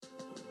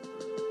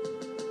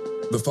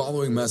The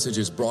following message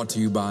is brought to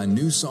you by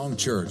New Song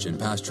Church and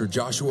Pastor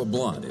Joshua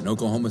Blunt in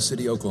Oklahoma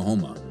City,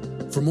 Oklahoma.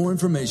 For more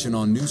information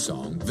on New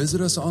Song,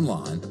 visit us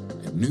online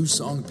at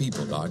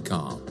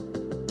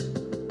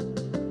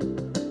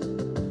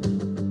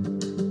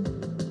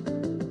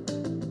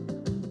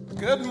newsongpeople.com.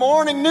 Good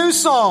morning, New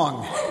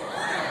Song.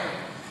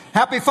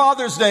 Happy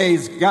Father's Day,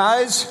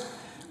 guys.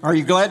 Are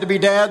you glad to be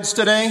dads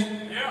today?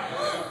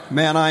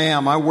 Man, I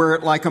am. I wear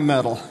it like a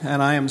medal,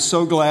 and I am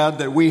so glad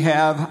that we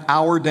have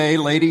our day.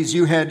 Ladies,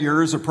 you had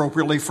yours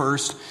appropriately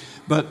first,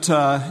 but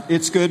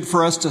it's good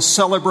for us to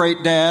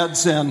celebrate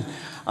dads, and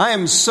I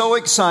am so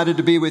excited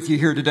to be with you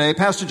here today.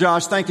 Pastor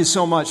Josh, thank you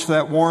so much for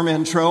that warm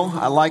intro.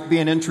 I like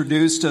being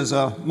introduced as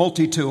a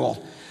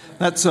multi-tool.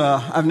 That's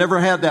I've never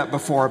had that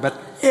before, but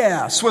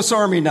yeah, Swiss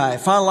Army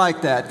knife. I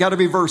like that. Got to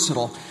be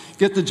versatile.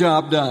 Get the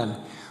job done.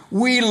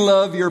 We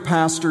love your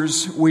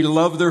pastors. We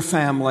love their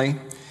family.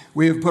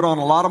 We have put on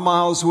a lot of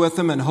miles with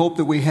them and hope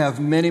that we have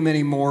many,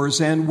 many more.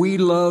 And we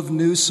love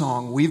New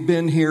Song. We've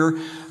been here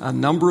a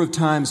number of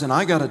times. And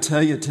I got to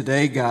tell you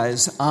today,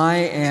 guys, I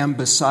am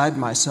beside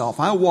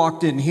myself. I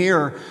walked in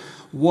here.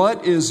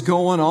 What is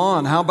going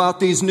on? How about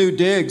these new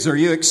digs? Are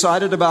you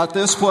excited about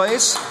this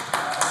place?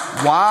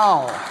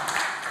 Wow.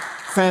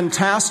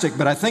 Fantastic.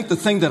 But I think the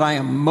thing that I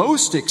am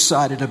most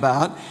excited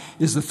about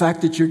is the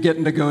fact that you're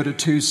getting to go to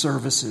 2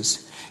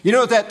 services. You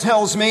know what that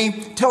tells me?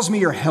 It tells me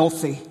you're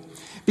healthy.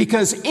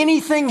 Because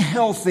anything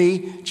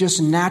healthy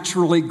just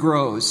naturally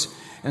grows.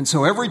 And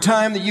so every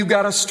time that you've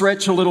got to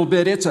stretch a little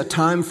bit, it's a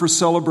time for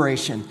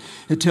celebration.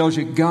 It tells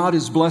you God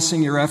is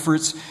blessing your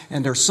efforts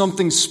and there's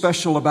something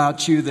special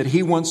about you that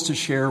He wants to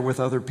share with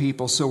other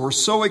people. So we're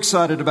so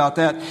excited about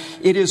that.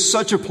 It is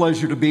such a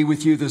pleasure to be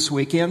with you this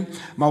weekend.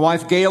 My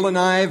wife Gail and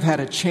I have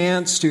had a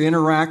chance to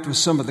interact with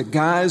some of the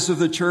guys of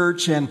the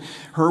church and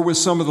her with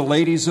some of the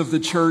ladies of the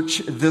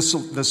church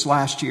this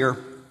last year.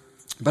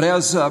 But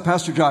as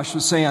Pastor Josh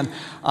was saying,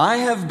 I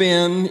have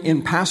been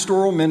in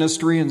pastoral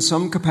ministry in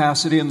some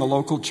capacity in the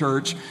local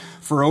church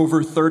for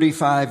over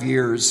 35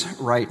 years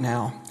right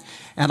now.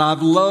 And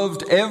I've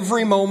loved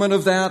every moment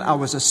of that. I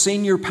was a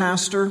senior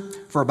pastor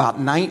for about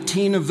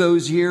 19 of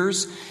those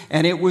years,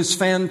 and it was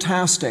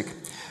fantastic.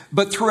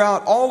 But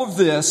throughout all of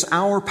this,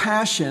 our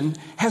passion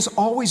has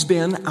always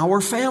been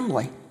our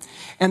family.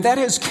 And that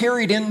has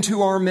carried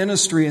into our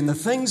ministry. And the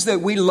things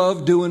that we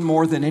love doing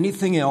more than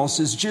anything else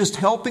is just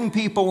helping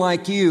people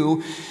like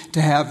you to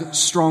have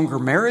stronger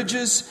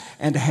marriages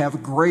and to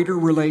have greater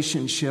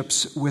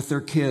relationships with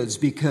their kids,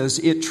 because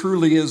it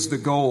truly is the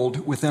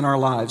gold within our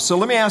lives. So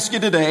let me ask you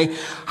today,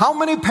 how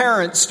many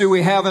parents do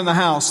we have in the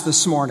house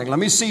this morning? Let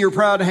me see your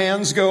proud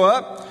hands go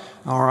up.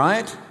 All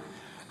right.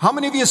 How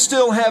many of you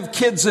still have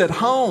kids at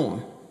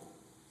home?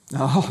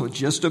 Oh,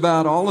 just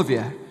about all of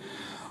you.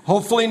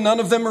 Hopefully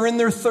none of them are in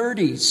their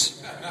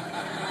 30s.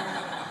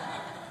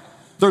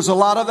 There's a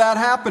lot of that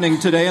happening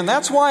today, and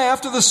that's why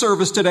after the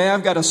service today,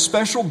 I've got a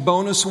special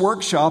bonus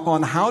workshop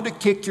on how to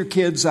kick your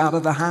kids out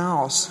of the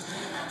house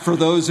for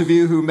those of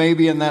you who may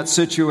be in that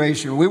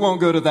situation. We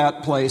won't go to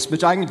that place,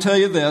 but I can tell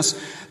you this,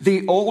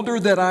 the older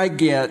that I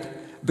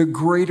get, the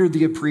greater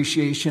the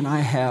appreciation I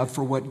have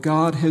for what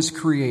God has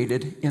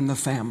created in the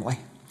family.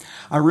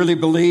 I really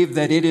believe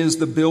that it is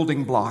the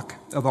building block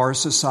of our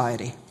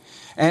society.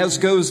 As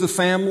goes the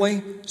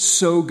family,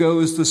 so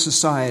goes the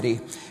society.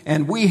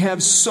 And we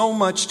have so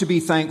much to be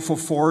thankful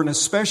for, and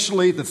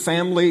especially the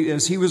family,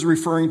 as he was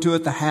referring to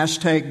it, the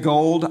hashtag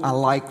gold. I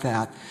like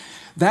that.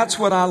 That's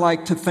what I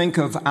like to think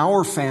of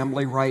our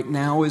family right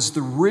now, is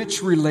the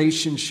rich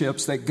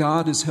relationships that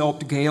God has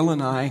helped Gail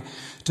and I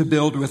to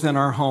build within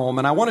our home.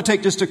 And I want to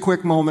take just a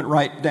quick moment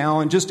right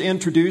now and just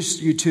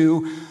introduce you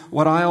to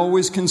what I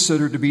always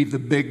consider to be the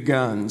big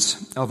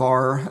guns of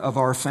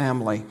our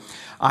family.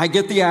 I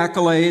get the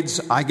accolades,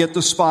 I get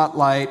the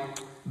spotlight,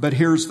 but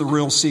here's the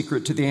real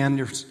secret to the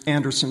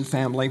Anderson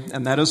family,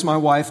 and that is my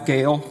wife,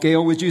 Gail.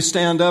 Gail, would you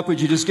stand up?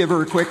 Would you just give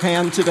her a quick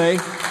hand today?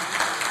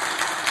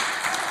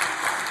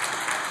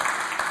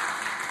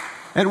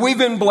 And we've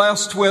been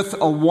blessed with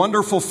a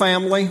wonderful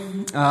family.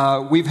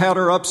 We've had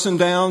our ups and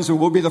downs, and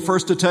we'll be the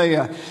first to tell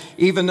you,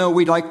 even though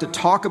we'd like to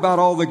talk about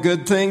all the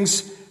good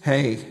things,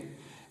 hey,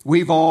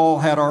 we've all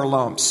had our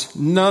lumps.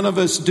 None of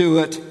us do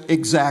it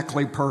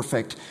exactly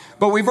perfect.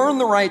 But we've earned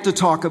the right to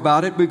talk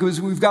about it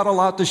because we've got a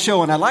lot to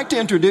show. And I'd like to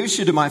introduce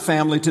you to my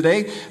family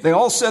today. They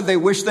all said they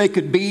wish they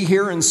could be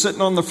here and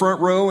sitting on the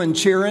front row and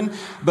cheering.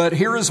 But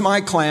here is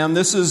my clan.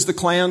 This is the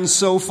clan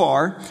so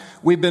far.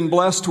 We've been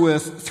blessed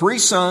with 3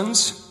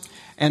 sons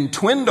and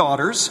twin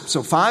daughters,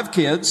 so 5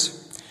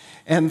 kids.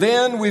 And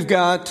then we've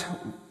got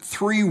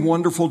 3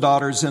 wonderful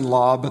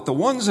daughters-in-law. But the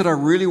ones that I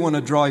really want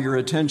to draw your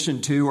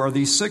attention to are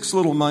these 6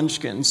 little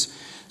munchkins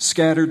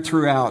scattered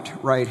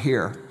throughout right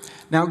here.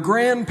 Now,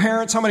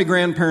 grandparents, how many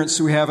grandparents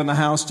do we have in the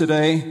house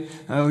today?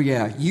 Oh,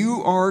 yeah,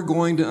 you are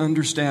going to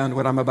understand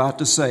what I'm about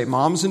to say.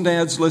 Moms and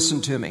dads,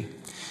 listen to me.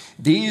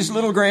 These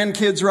little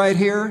grandkids right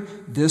here,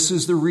 this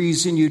is the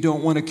reason you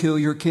don't want to kill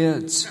your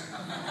kids.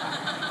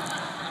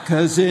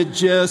 Because it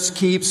just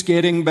keeps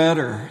getting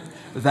better.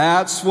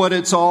 That's what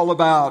it's all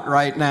about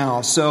right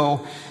now.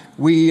 So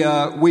We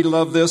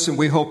love this, and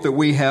we hope that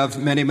we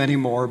have many, many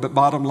more. But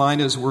bottom line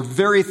is we're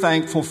very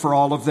thankful for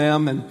all of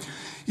them. And,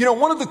 you know,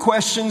 one of the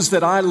questions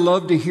that I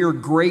love to hear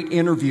great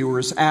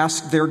interviewers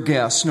ask their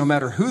guests, no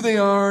matter who they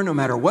are, no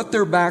matter what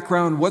their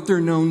background, what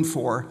they're known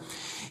for,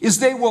 is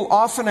they will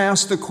often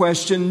ask the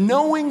question,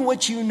 knowing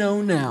what you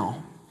know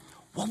now,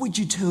 what would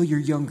you tell your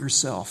younger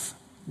self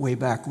way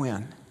back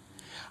when?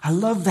 I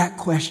love that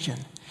question.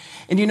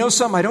 And you know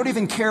something, I don't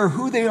even care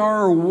who they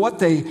are or what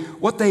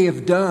they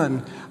have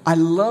done. I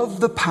love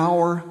the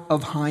power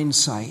of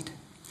hindsight.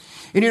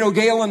 And you know,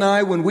 Gail and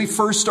I, when we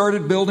first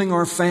started building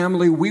our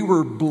family, we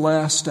were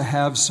blessed to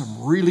have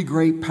some really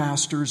great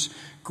pastors,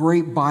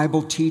 great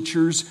Bible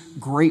teachers,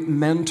 great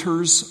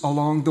mentors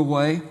along the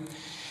way.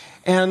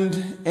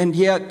 And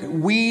yet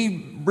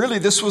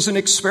this was an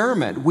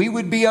experiment. We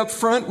would be up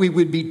front, we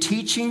would be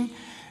teaching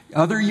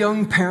other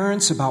young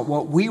parents about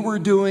what we were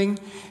doing,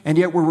 and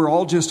yet we were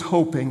all just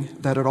hoping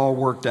that it all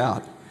worked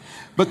out.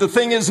 But the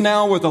thing is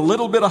now, with a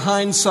little bit of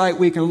hindsight,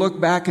 we can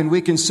look back and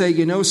we can say,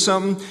 you know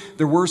something,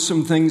 there were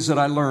some things that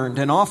I learned.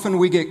 And often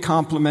we get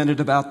complimented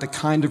about the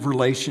kind of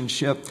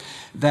relationship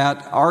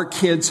that our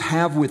kids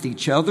have with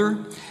each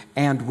other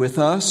and with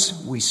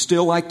us. We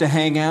still like to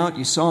hang out.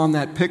 You saw in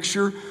that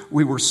picture,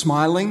 we were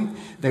smiling.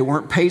 They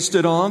weren't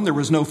pasted on. There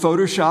was no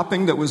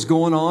photoshopping that was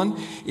going on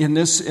in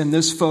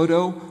this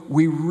photo.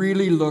 We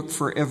really look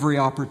for every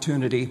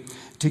opportunity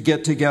to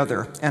get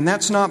together. And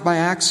that's not by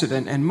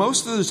accident. And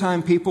most of the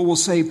time people will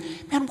say,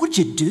 man, what'd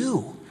you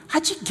do?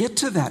 How'd you get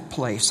to that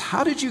place?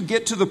 How did you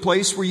get to the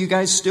place where you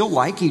guys still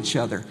like each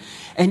other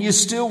and you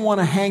still want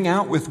to hang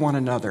out with one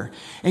another?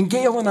 And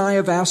Gail and I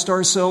have asked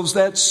ourselves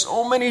that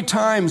so many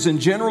times,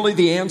 and generally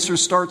the answer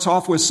starts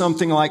off with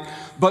something like,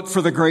 but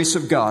for the grace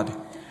of God.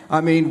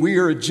 I mean, we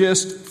are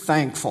just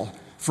thankful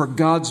for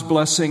God's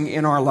blessing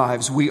in our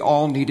lives. We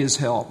all need His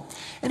help.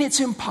 And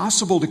it's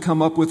impossible to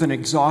come up with an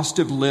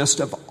exhaustive list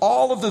of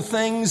all of the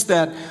things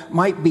that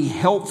might be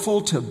helpful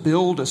to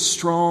build a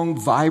strong,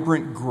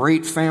 vibrant,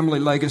 great family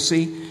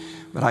legacy.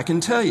 But I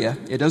can tell you,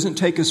 it doesn't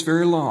take us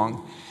very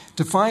long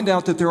to find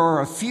out that there are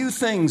a few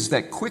things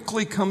that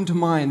quickly come to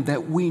mind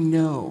that we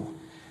know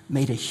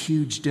made a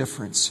huge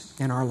difference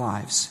in our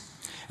lives.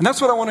 And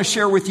that's what I want to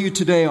share with you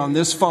today on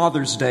this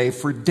Father's Day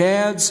for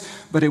dads,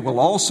 but it will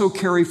also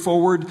carry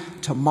forward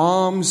to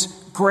moms,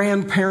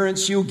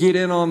 grandparents. You'll get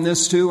in on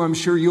this too. I'm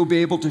sure you'll be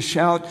able to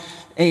shout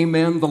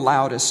amen the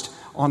loudest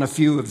on a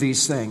few of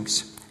these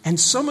things. And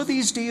some of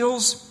these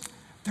deals,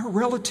 they're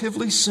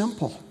relatively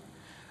simple.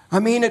 I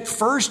mean, at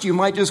first you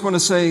might just want to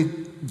say,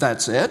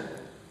 that's it?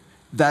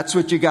 That's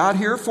what you got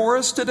here for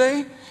us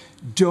today?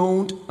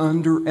 Don't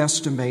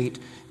underestimate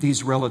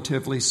these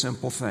relatively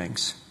simple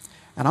things.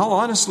 And I'll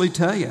honestly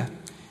tell you,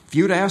 if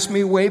you'd asked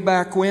me way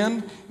back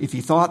when, if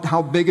you thought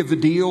how big of a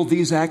deal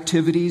these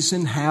activities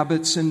and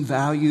habits and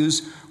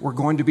values were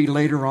going to be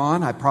later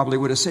on, I probably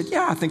would have said,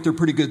 yeah, I think they're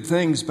pretty good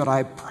things, but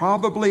I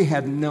probably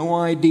had no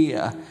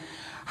idea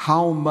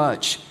how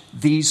much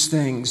these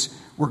things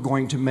were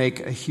going to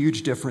make a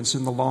huge difference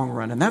in the long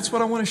run. And that's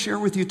what I want to share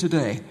with you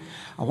today.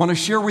 I want to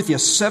share with you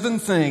 7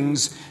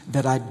 things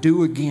that I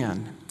do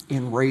again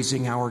in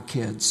raising our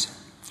kids.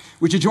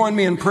 Would you join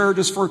me in prayer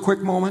just for a quick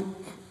moment?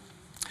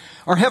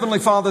 Our Heavenly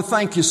Father,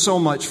 thank you so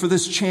much for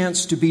this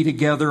chance to be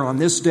together on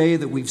this day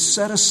that we've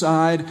set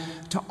aside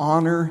to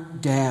honor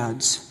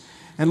dads.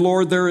 And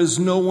Lord, there is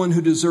no one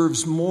who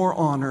deserves more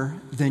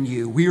honor than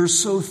you. We are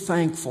so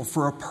thankful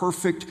for a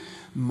perfect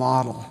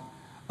model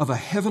of a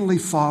Heavenly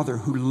Father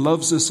who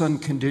loves us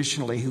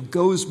unconditionally, who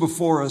goes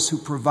before us, who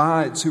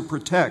provides, who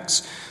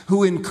protects,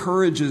 who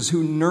encourages,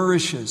 who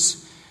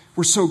nourishes.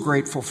 We're so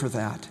grateful for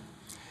that.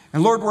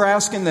 And Lord, we're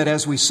asking that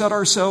as we set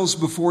ourselves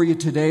before you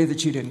today,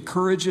 that you'd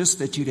encourage us,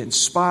 that you'd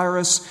inspire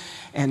us,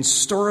 and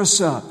stir us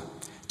up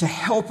to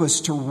help us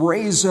to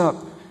raise up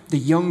the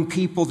young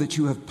people that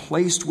you have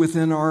placed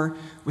within our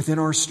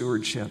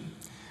stewardship.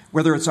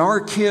 Whether it's our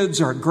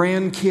kids, our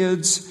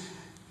grandkids,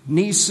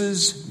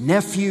 nieces,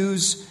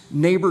 nephews,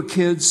 neighbor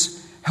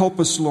kids, help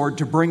us, Lord,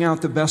 to bring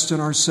out the best in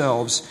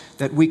ourselves,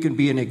 that we can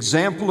be an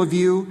example of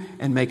you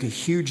and make a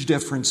huge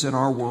difference in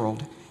our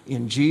world.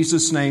 In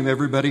Jesus' name,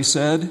 everybody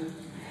said.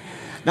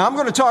 Now, I'm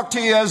going to talk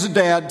to you as a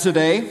dad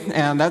today,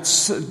 and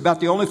that's about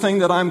the only thing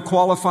that I'm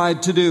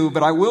qualified to do.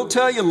 But I will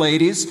tell you,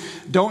 ladies,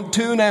 don't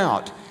tune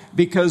out,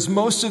 because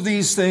most of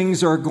these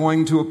things are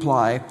going to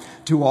apply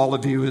to all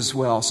of you as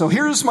well. So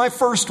here's my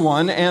first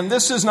one, and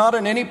this is not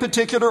in any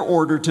particular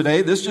order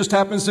today. This just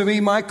happens to be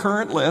my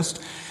current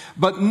list.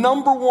 But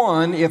number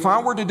one, if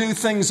I were to do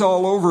things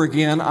all over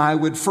again, I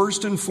would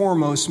first and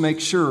foremost make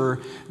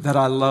sure that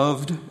I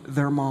loved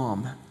their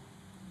mom.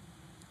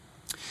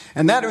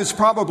 And that is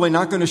probably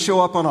not going to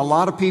show up on a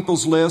lot of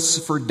people's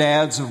lists for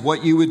dads of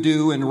what you would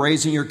do in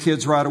raising your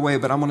kids right away.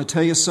 But I'm going to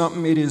tell you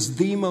something. It is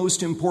the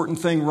most important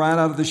thing right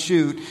out of the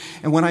chute.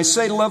 And when I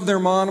say love their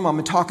mom,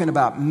 I'm talking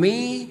about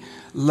me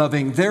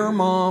loving their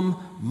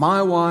mom,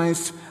 my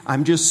wife.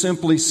 I'm just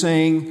simply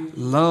saying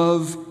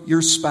love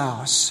your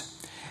spouse.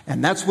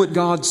 And that's what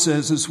God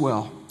says as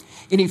well.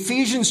 In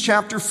Ephesians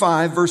chapter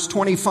 5, verse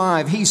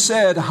 25, he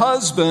said,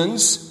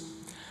 husbands,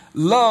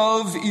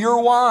 Love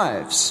your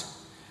wives.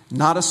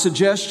 Not a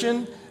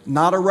suggestion,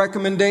 not a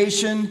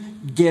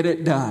recommendation. Get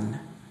it done.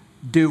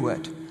 Do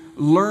it.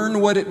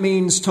 Learn what it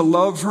means to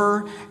love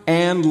her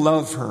and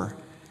love her.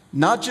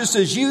 Not just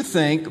as you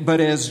think,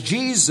 but as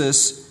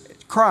Jesus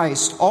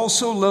Christ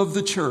also loved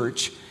the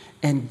church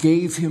and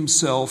gave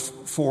himself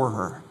for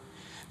her.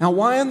 Now,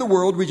 why in the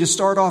world would you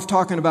start off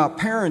talking about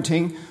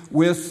parenting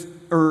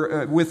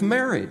with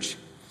marriage?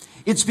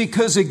 It's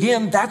because,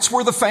 again, that's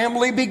where the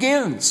family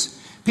begins.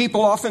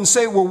 People often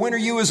say, well, when are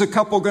you as a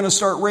couple going to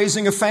start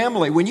raising a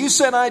family? When you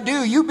said I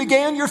do, you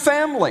began your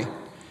family.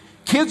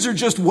 Kids are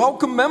just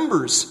welcome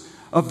members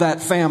of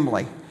that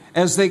family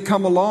as they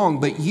come along.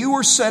 But you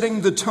are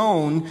setting the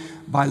tone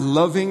by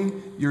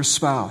loving your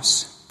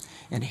spouse.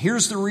 And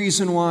here's the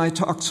reason why I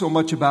talk so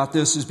much about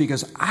this is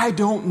because I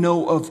don't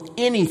know of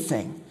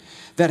anything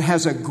that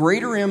has a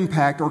greater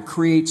impact or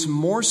creates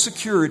more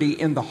security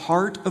in the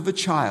heart of a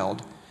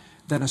child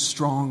than a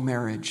strong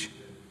marriage.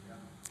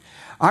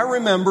 I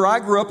remember I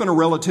grew up in a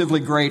relatively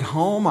great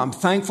home. I'm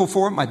thankful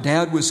for it. My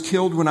dad was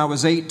killed when I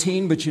was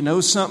 18, but you know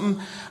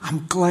something?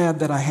 I'm glad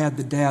that I had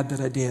the dad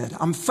that I did.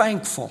 I'm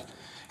thankful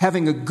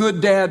having a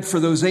good dad for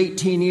those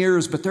 18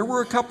 years, but there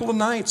were a couple of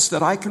nights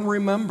that I can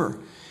remember.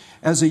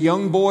 As a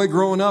young boy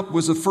growing up,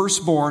 was the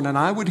firstborn, and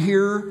I would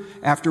hear,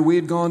 after we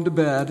had gone to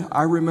bed,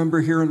 I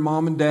remember hearing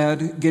mom and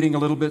dad getting a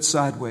little bit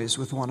sideways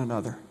with one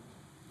another.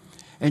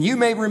 And you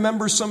may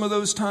remember some of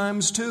those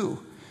times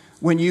too,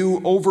 when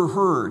you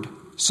overheard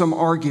some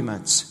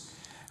arguments.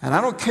 And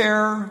I don't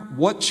care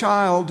what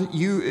child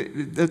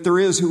that there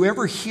is,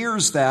 whoever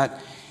hears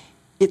that,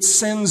 it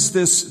sends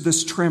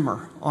this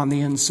tremor on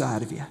the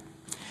inside of you.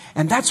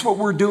 And that's what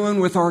we're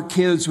doing with our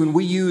kids when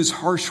we use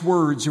harsh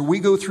words or we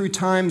go through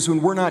times when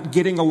we're not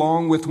getting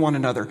along with one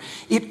another.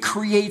 It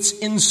creates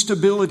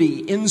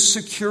instability,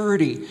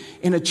 insecurity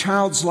in a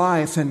child's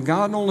life. And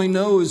God only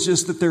knows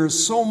just that there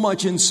is so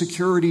much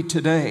insecurity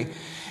today.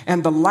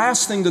 And the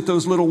last thing that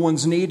those little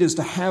ones need is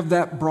to have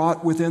that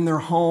brought within their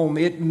home.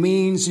 It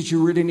means that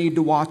you really need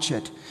to watch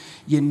it.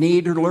 You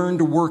need to learn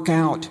to work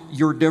out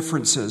your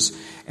differences.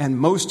 And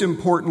most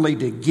importantly,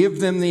 to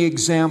give them the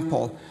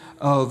example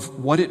of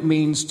what it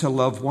means to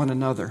love one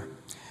another.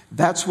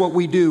 That's what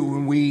we do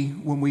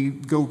when we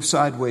go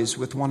sideways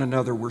with one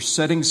another. We're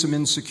setting some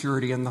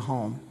insecurity in the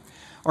home.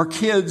 Our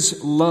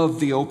kids love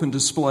the open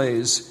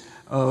displays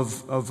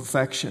of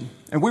affection.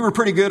 And we were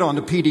pretty good on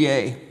the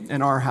PDA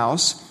in our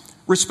house.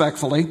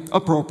 Respectfully,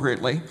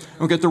 appropriately.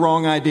 Don't get the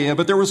wrong idea.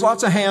 But there was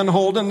lots of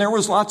hand-holding. There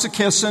was lots of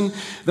kissing.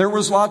 There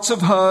was lots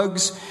of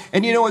hugs.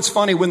 And you know, it's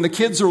funny. When the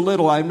kids are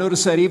little, I've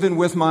noticed that even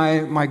with my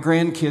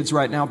grandkids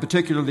right now,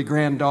 particularly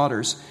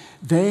granddaughters,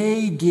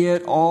 they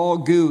get all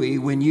gooey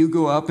when you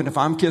go up, and if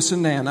I'm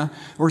kissing Nana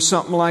or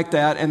something like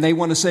that, and they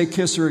want to say,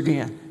 kiss her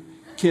again.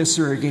 Kiss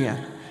her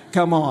again.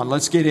 Come on,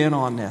 let's get in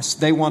on this.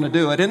 They want to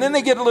do it. And then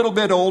they get a little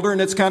bit older,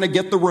 and it's kind of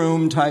get the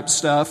room type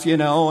stuff, you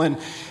know,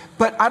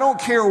 But I don't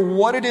care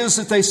what it is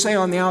that they say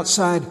on the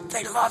outside,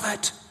 they love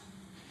it.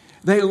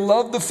 They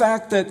love the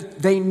fact that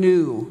they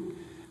knew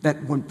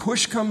that when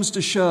push comes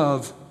to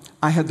shove,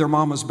 I had their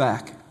mama's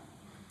back.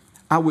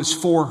 I was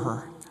for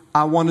her.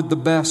 I wanted the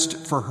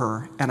best for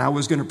her, and I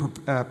was going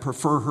to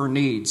prefer her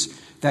needs.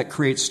 That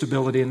creates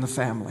stability in the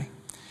family.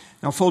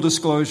 Now, full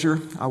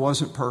disclosure, I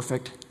wasn't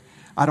perfect.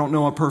 I don't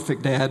know a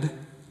perfect dad.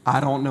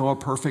 I don't know a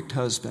perfect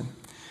husband.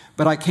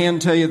 But I can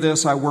tell you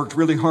this, I worked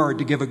really hard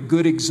to give a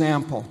good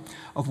example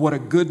of what a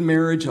good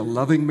marriage, a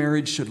loving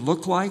marriage should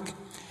look like,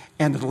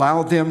 and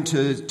allow them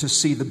to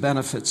see the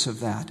benefits of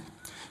that.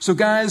 So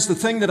guys, the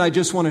thing that I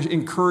just want to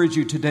encourage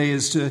you today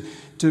is to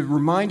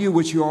remind you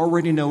what you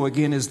already know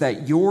again, is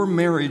that your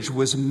marriage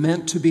was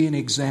meant to be an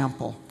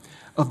example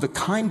of the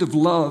kind of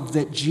love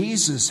that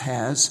Jesus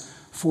has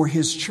for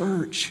his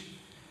church.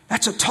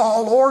 That's a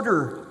tall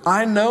order,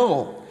 I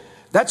know.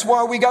 That's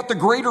why we got the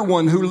greater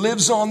one who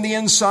lives on the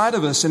inside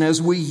of us. And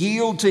as we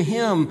yield to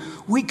him,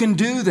 we can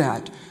do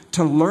that,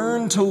 to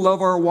learn to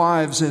love our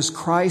wives as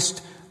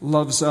Christ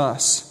loves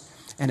us.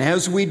 And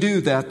as we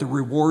do that, the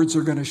rewards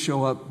are going to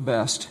show up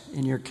best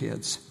in your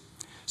kids.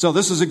 So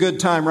this is a good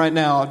time right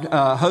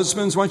now.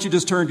 Husbands, why don't you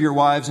just turn to your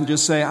wives and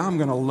just say, I'm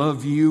going to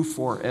love you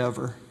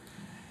forever.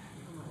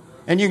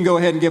 And you can go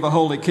ahead and give a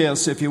holy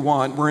kiss if you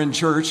want. We're in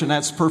church, and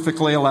that's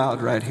perfectly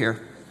allowed right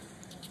here.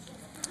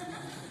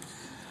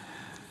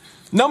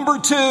 Number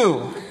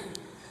 2,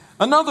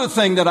 another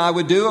thing that I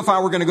would do if I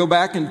were going to go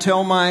back and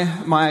tell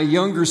my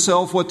younger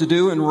self what to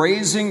do in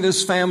raising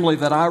this family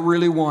that I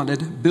really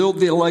wanted, build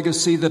the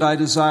legacy that I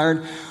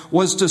desired,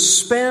 was to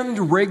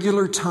spend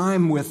regular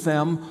time with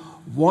them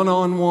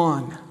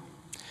one-on-one.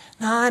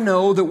 Now, I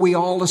know that we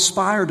all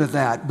aspire to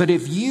that, but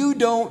if you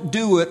don't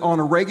do it on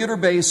a regular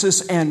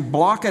basis and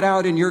block it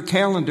out in your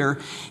calendar,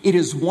 it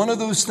is one of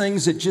those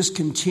things that just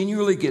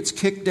continually gets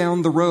kicked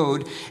down the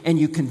road, and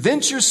you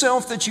convince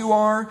yourself that you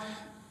are,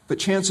 but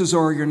chances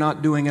are you're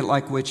not doing it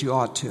like what you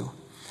ought to.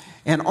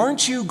 And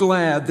aren't you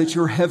glad that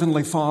your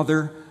Heavenly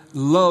Father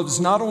loves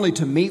not only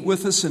to meet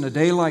with us in a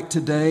day like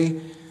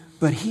today,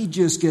 but He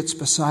just gets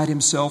beside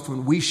Himself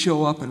when we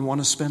show up and want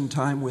to spend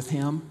time with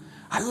Him?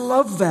 I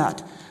love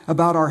that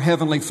about our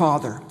Heavenly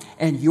Father.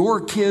 And your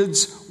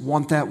kids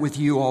want that with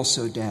you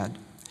also, Dad.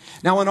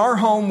 Now, in our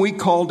home, we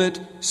called it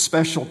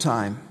special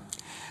time.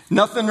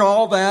 Nothing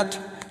all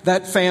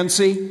that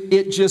fancy.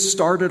 It just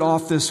started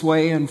off this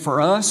way. And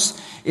for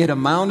us, it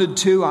amounted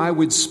to, I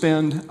would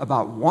spend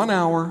about 1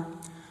 hour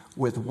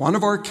with one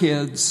of our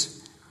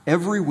kids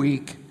every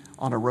week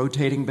on a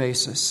rotating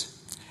basis.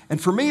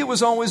 And for me, it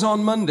was always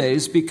on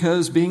Mondays,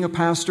 because being a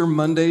pastor,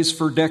 Mondays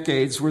for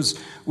decades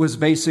was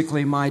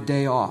basically my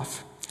day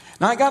off.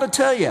 Now, I got to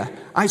tell you,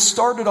 I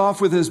started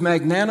off with this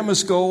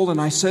magnanimous goal, and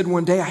I said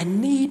one day, I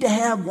need to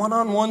have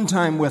one-on-one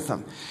time with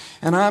them.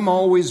 And I'm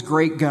always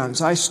great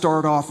guns. I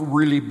start off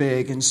really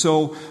big. And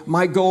so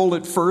my goal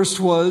at first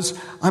was,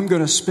 I'm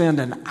going to spend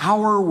an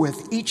hour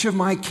with each of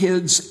my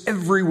kids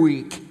every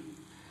week.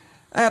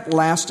 That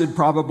lasted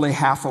probably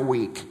half a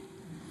week.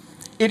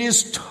 It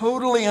is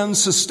totally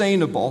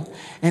unsustainable.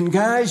 And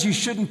guys, you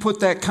shouldn't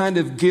put that kind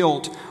of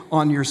guilt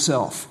on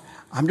yourself.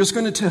 I'm just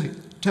going to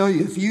tell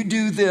you, if you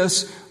do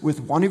this with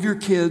one of your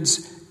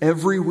kids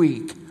every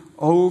week,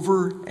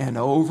 over and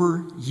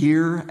over,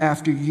 year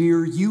after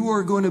year, you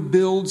are going to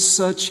build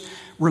such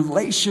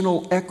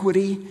relational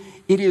equity.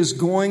 It is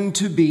going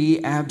to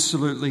be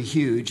absolutely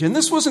huge. And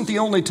this wasn't the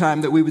only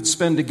time that we would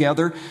spend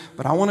together,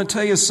 but I want to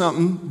tell you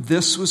something.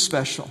 This was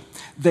special.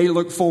 They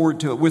look forward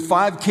to it. With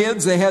 5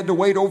 kids, they had to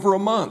wait over a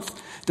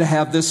month to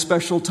have this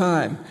special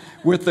time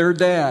with their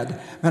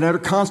dad. And it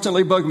would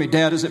constantly bug me,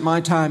 Dad, is it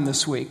my time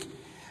this week?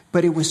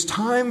 But it was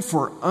time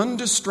for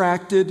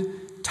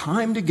undistracted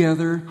time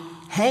together,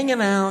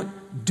 hanging out,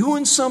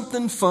 doing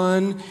something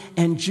fun,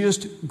 and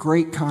just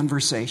great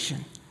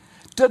conversation.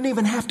 Doesn't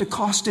even have to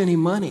cost any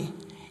money.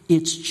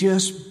 It's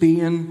just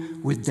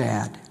being with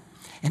Dad.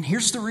 And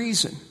here's the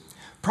reason.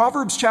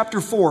 Proverbs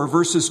chapter 4,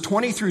 verses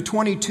 20 through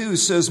 22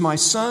 says, My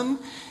son,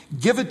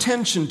 give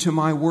attention to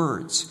my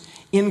words.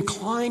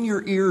 Incline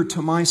your ear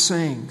to my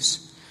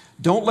sayings.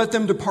 Don't let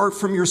them depart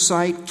from your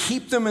sight.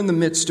 Keep them in the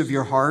midst of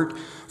your heart,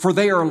 for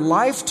they are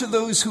life to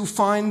those who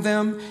find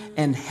them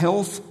and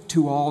health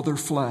to all their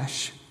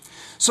flesh.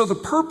 So the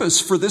purpose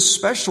for this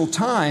special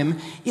time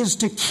is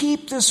to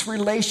keep this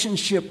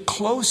relationship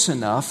close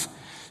enough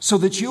so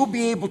that you'll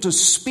be able to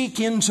speak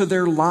into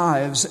their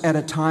lives at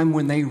a time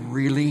when they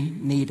really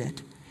need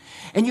it.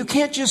 And you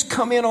can't just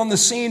come in on the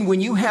scene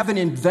when you haven't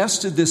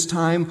invested this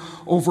time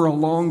over a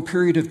long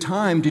period of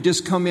time to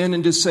just come in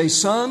and just say,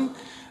 son,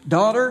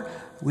 daughter,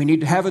 we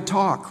need to have a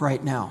talk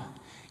right now.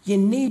 You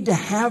need to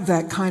have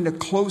that kind of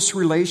close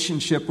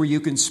relationship where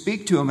you can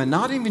speak to them, and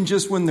not even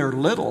just when they're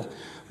little,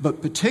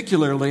 but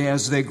particularly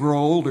as they grow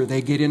older,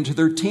 they get into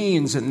their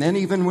teens, and then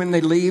even when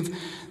they leave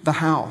the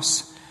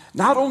house.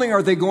 Not only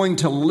are they going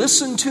to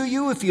listen to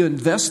you if you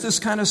invest this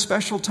kind of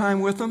special time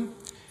with them,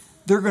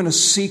 they're going to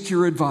seek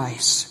your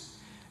advice.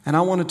 And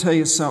I want to tell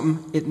you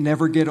something, it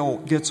never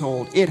gets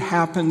old. It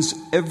happens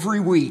every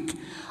week.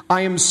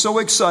 I am so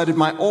excited.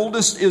 My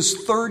oldest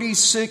is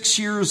 36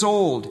 years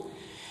old.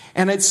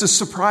 And it's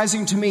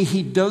surprising to me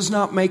he does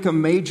not make a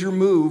major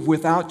move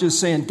without just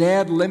saying,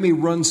 Dad, let me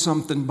run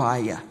something by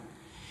you.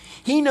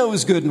 He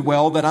knows good and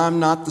well that I'm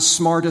not the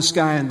smartest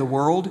guy in the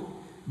world,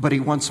 but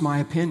he wants my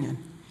opinion.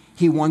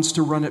 He wants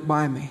to run it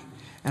by me.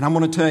 And I'm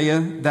going to tell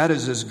you, that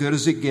is as good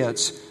as it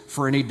gets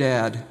for any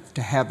dad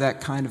to have that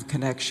kind of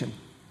connection.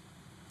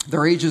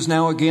 Their ages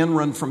now again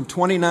run from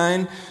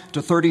 29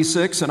 to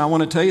 36, and I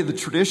want to tell you the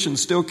tradition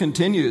still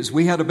continues.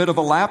 We had a bit of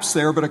a lapse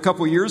there, but a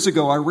couple years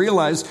ago I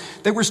realized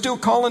they were still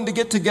calling to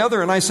get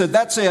together, and I said,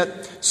 that's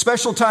it.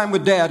 Special time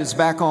with Dad is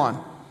back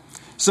on.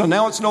 So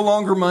now it's no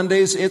longer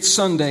Mondays, it's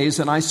Sundays,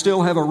 and I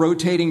still have a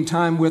rotating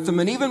time with them.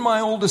 And even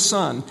my oldest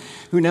son,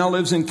 who now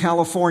lives in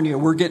California,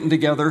 we're getting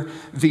together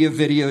via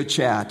video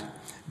chat.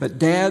 But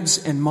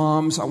dads and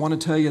moms, I want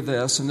to tell you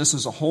this, and this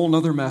is a whole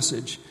nother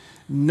message.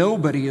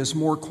 Nobody is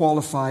more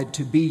qualified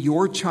to be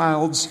your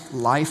child's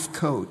life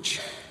coach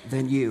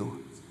than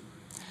you.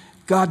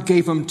 God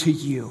gave them to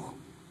you.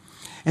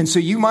 And so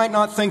you might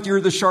not think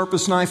you're the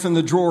sharpest knife in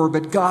the drawer,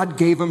 but God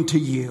gave them to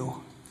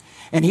you.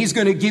 And He's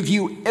going to give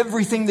you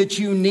everything that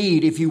you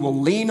need if you will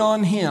lean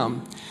on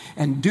Him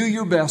and do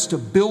your best to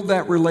build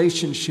that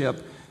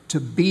relationship to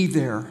be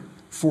there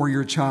for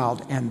your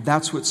child. And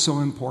that's what's so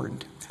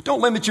important.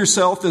 Don't limit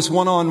yourself, this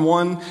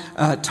one-on-one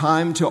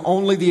time, to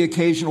only the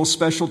occasional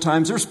special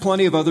times. There's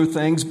plenty of other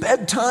things.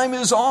 Bedtime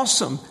is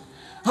awesome.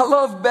 I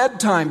love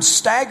bedtime.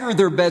 Stagger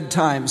their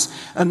bedtimes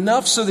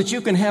enough so that you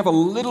can have a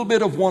little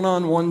bit of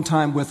one-on-one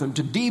time with them,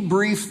 to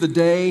debrief the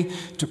day,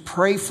 to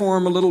pray for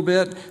them a little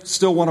bit.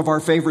 Still one of our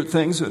favorite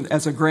things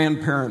as a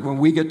grandparent, when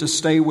we get to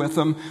stay with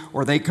them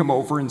or they come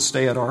over and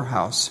stay at our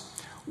house.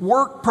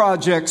 Work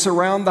projects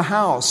around the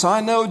house.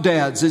 I know,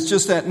 dads, it's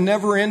just that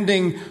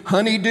never-ending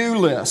honey-do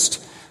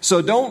list.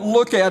 So don't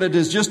look at it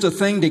as just a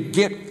thing to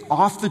get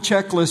off the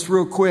checklist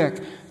real quick.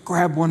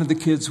 Grab one of the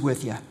kids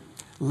with you.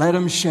 Let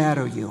them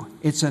shadow you.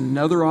 It's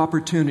another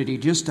opportunity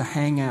just to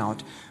hang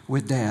out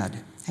with Dad.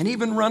 And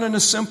even running a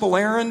simple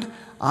errand,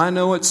 I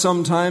know it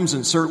sometimes,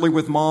 and certainly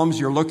with moms,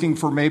 you're looking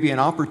for maybe an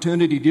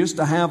opportunity just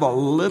to have a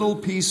little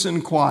peace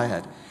and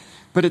quiet.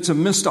 But it's a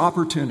missed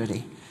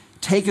opportunity.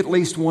 Take at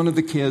least one of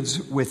the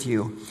kids with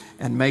you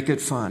and make it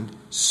fun.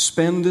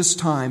 Spend this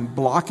time,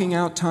 blocking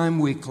out time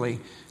weekly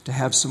to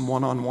have some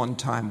one-on-one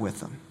time with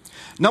them.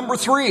 Number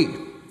 3,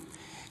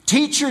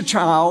 teach your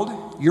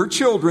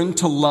children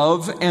to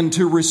love and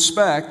to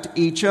respect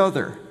each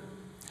other.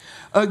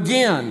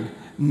 Again,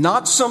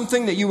 not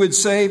something that you would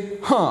say,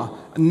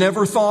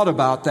 never thought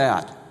about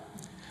that.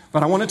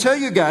 But I want to tell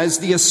you guys,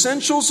 the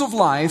essentials of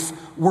life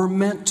were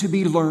meant to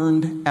be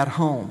learned at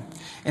home.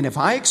 And if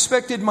I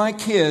expected my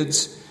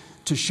kids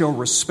to show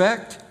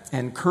respect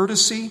and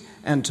courtesy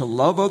and to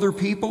love other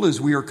people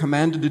as we are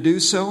commanded to do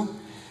so,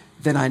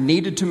 then I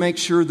needed to make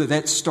sure that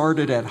that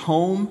started at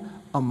home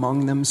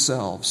among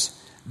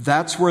themselves.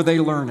 That's where they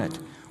learn it.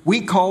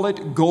 We call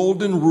it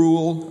golden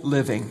rule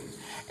living.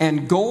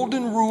 And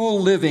golden rule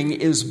living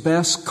is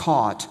best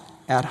caught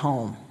at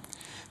home.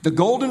 The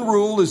golden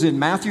rule is in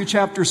Matthew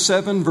chapter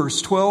 7,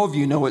 verse 12.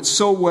 You know it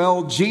so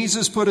well.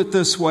 Jesus put it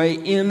this way,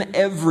 in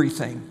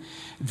everything.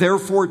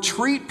 Therefore,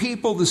 treat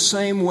people the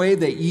same way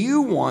that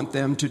you want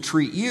them to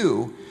treat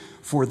you,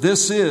 for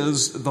this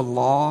is the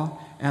law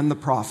and the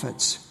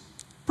prophets.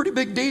 Pretty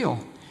big deal.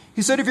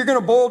 He said, if you're going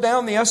to boil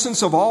down the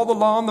essence of all the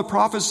law and the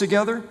prophets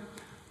together,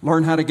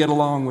 learn how to get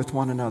along with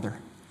one another.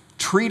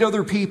 Treat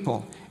other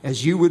people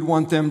as you would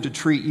want them to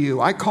treat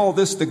you. I call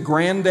this the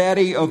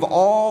granddaddy of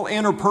all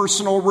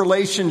interpersonal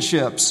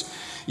relationships.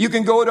 You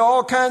can go to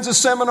all kinds of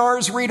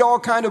seminars, read all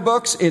kinds of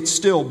books. It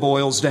still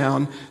boils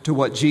down to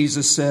what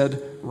Jesus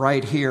said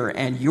right here.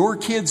 And your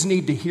kids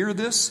need to hear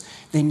this.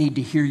 They need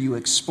to hear you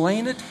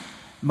explain it.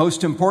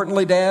 Most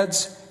importantly,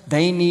 dads,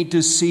 they need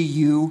to see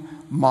you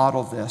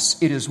model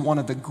this. It is one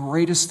of the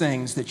greatest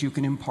things that you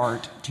can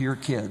impart to your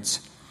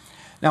kids.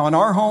 Now, in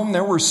our home,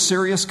 there were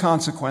serious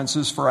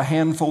consequences for a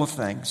handful of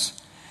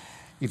things.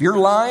 If you're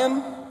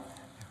lying,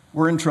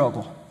 we're in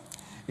trouble.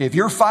 If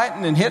you're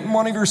fighting and hitting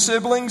one of your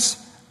siblings,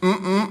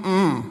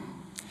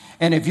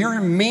 And if you're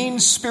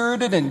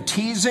mean-spirited and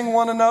teasing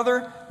one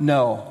another,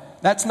 no,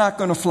 that's not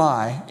going to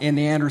fly in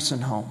the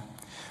Anderson home.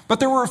 But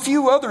there were a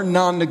few other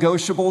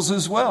non-negotiables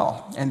as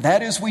well, and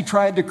that is we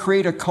tried to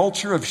create a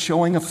culture of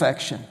showing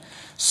affection.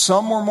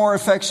 Some were more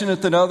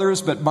affectionate than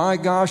others, but my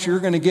gosh, you're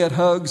going to get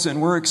hugs,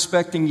 and we're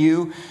expecting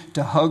you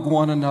to hug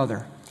one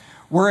another.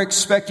 We're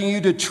expecting you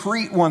to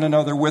treat one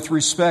another with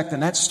respect,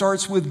 and that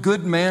starts with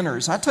good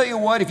manners. I tell you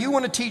what, if you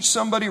want to teach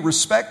somebody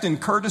respect and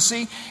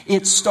courtesy,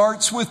 it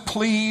starts with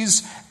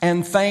please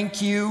and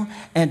thank you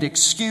and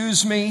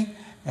excuse me.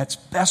 That's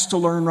best to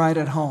learn right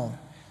at home.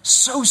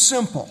 So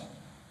simple,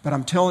 but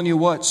I'm telling you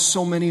what,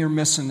 so many are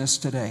missing this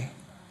today.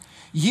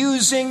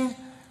 Using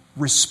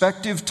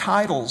respective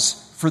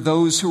titles for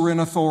those who are in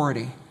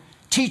authority.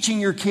 Teaching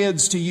your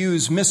kids to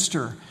use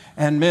Mr.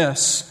 and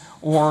Miss,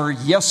 or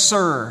yes,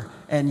 sir,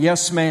 and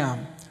yes,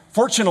 ma'am.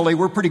 Fortunately,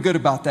 we're pretty good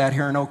about that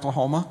here in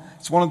Oklahoma.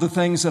 It's one of the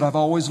things that I've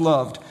always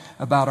loved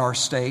about our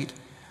state.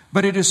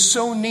 But it is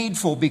so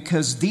needful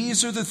because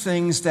these are the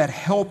things that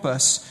help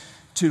us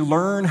to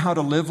learn how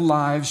to live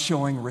lives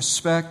showing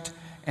respect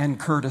and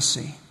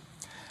courtesy.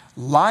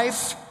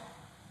 Life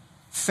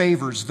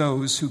favors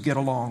those who get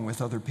along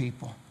with other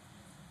people.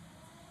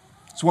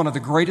 It's one of the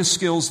greatest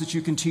skills that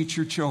you can teach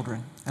your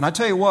children. And I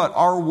tell you what,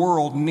 our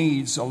world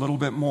needs a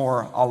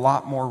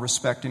lot more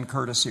respect and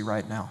courtesy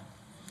right now.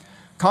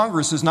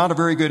 Congress is not a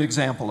very good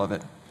example of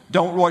it.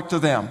 Don't look to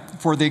them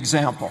for the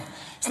example.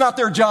 It's not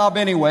their job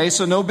anyway,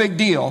 so no big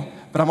deal.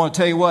 But I'm going to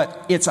tell you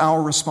what, it's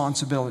our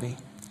responsibility.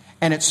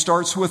 And it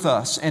starts with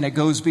us, and it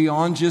goes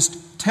beyond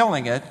just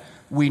telling it.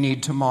 We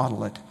need to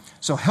model it.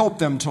 So help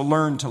them to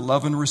learn to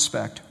love and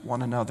respect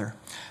one another.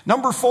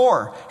 Number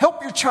 4,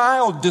 help your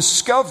child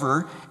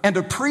discover and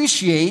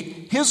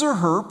appreciate his or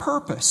her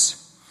purpose.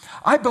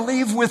 I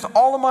believe with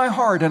all of my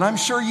heart, and I'm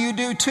sure you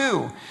do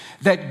too,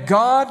 that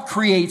God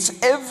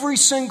creates every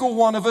single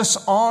one of us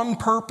on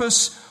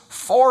purpose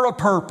for a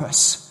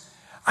purpose.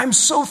 I'm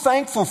so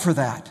thankful for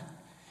that.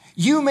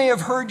 You may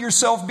have heard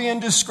yourself being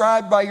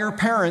described by your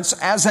parents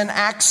as an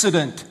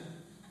accident.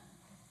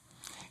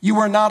 You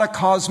are not a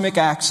cosmic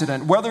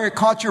accident. Whether it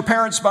caught your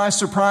parents by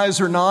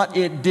surprise or not,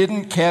 it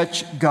didn't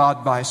catch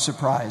God by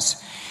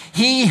surprise.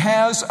 He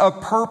has a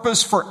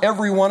purpose for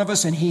every one of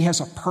us, and He has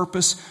a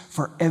purpose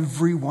for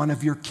every one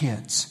of your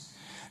kids.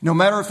 No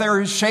matter if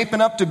they're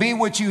shaping up to be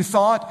what you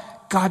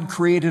thought, God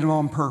created them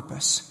on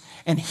purpose.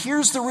 And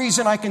here's the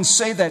reason I can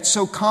say that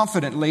so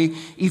confidently.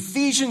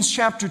 Ephesians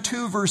chapter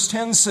 2 verse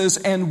 10 says,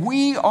 and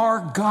we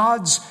are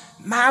God's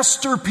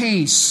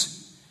masterpiece.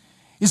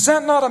 Is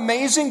that not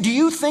amazing? Do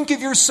you think of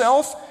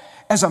yourself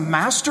as a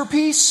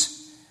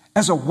masterpiece?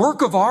 As a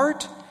work of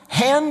art?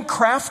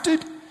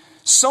 Handcrafted?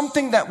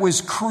 Something that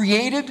was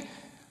created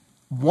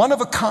one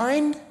of a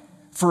kind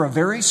for a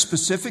very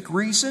specific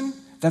reason?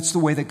 That's the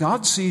way that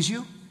God sees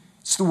you.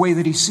 It's the way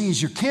that He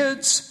sees your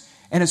kids.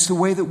 And it's the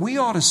way that we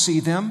ought to see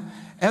them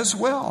as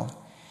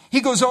well. He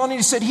goes on and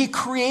he said, He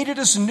created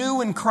us new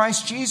in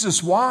Christ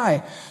Jesus.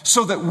 Why?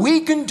 So that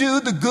we can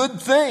do the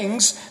good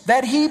things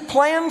that He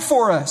planned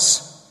for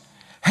us.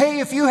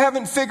 Hey, if you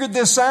haven't figured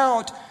this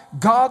out,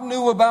 God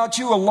knew about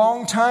you a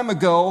long time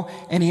ago,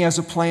 and He has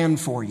a plan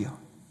for you.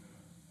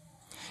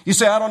 You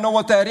say, I don't know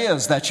what that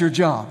is. That's your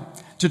job,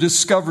 to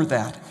discover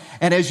that.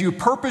 And as you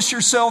purpose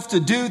yourself to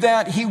do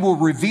that, He will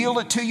reveal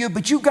it to you.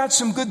 But you've got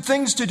some good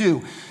things to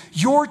do.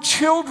 Your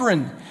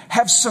children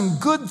have some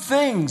good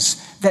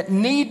things that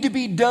need to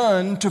be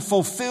done to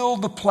fulfill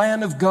the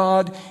plan of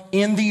God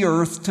in the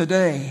earth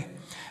today.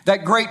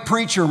 That great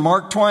preacher,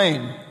 Mark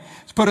Twain,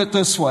 put it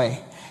this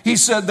way. He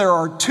said, there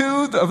are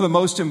two of the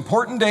most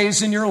important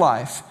days in your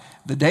life: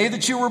 the day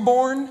that you were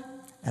born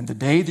and the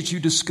day that you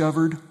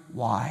discovered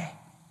why.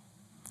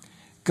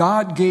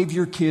 God gave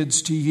your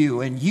kids to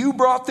you, and you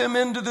brought them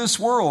into this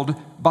world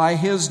by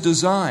His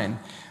design.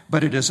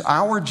 But it is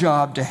our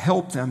job to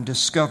help them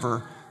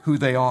discover who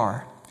they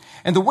are.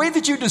 And the way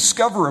that you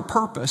discover a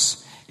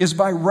purpose is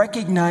by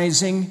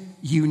recognizing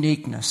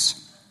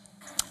uniqueness.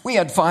 We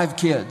had 5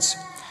 kids.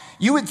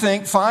 You would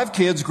think 5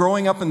 kids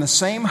growing up in the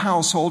same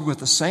household with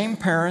the same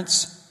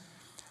parents,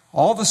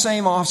 all the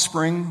same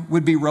offspring,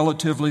 would be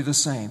relatively the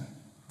same.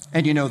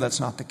 And you know that's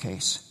not the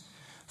case.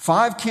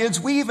 5 kids,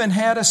 we even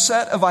had a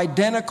set of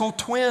identical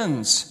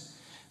twins.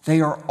 They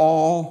are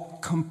all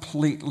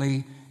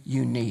completely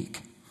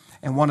unique.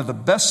 And one of the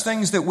best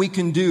things that we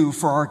can do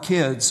for our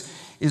kids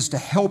is to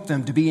help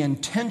them to be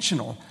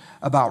intentional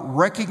about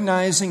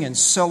recognizing and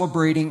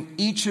celebrating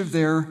each of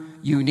their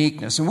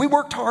uniqueness. And we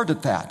worked hard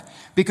at that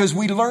because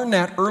we learned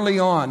that early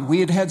on.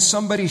 We had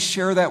somebody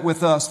share that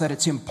with us, that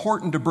it's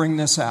important to bring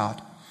this out.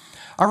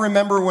 I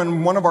remember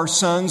when one of our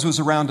sons was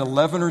around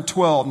 11 or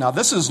 12. Now,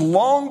 this is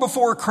long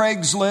before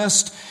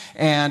Craigslist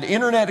and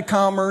internet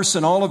commerce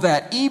and all of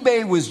that.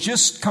 eBay was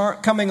just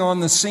coming on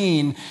the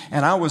scene,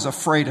 and I was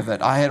afraid of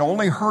it. I had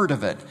only heard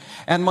of it.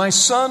 And my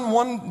son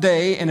one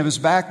day, and it was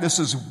back, this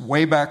is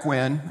way back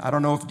when, I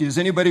don't know if, does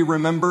anybody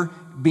remember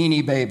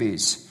Beanie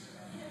Babies?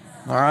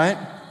 All right?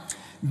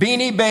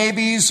 Beanie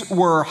Babies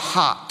were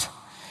hot,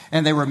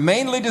 and they were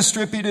mainly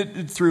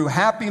distributed through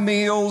Happy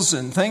Meals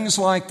and things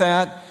like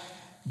that.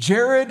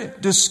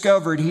 Jared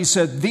discovered, he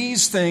said,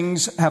 these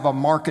things have a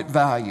market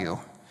value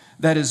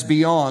that is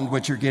beyond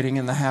what you're getting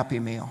in the Happy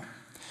Meal.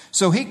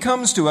 So he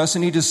comes to us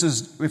and he just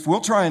says, if we'll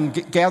try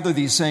and gather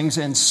these things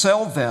and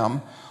sell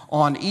them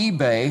on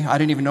eBay, I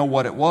didn't even know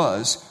what it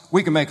was,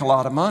 we can make a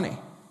lot of money.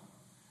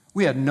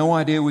 We had no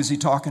idea what was he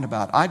talking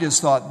about. I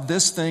just thought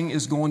this thing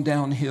is going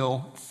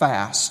downhill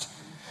fast.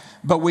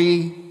 But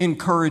we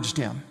encouraged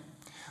him.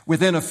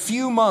 Within a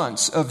few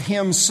months of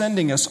him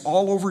sending us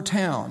all over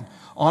town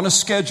on a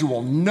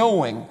schedule,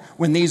 knowing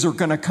when these are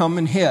going to come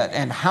and hit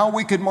and how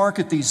we could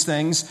market these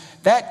things,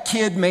 that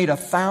kid made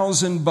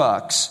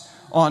 $1,000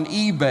 on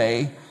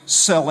eBay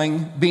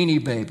selling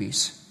Beanie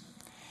Babies.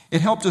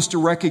 It helped us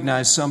to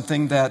recognize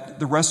something that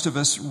the rest of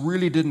us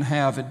really didn't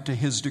have to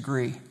his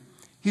degree.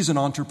 He's an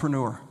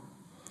entrepreneur.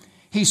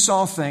 He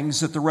saw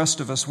things that the rest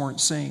of us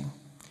weren't seeing.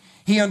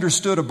 He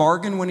understood a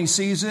bargain when he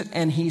sees it,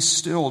 and he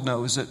still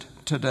knows it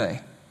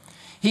today.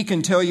 He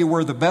can tell you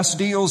where the best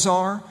deals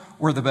are,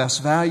 where the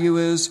best value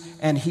is,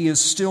 and he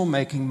is still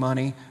making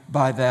money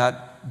by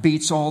that,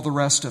 beats all the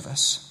rest of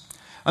us.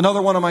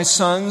 Another one of my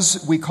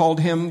sons, we called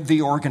him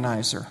the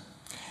organizer.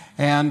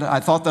 And I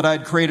thought that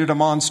I'd created a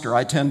monster.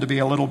 I tend to be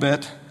a little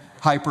bit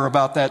hyper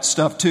about that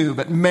stuff too.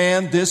 But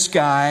man, this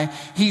guy,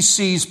 he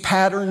sees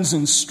patterns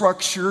and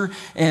structure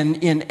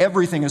and in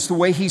everything. It's the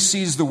way he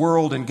sees the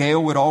world. And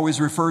Gail would always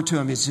refer to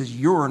him. He says,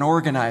 you're an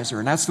organizer.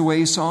 And that's the way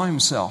he saw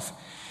himself.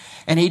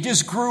 And he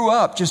just grew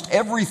up, just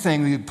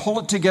everything. He'd pull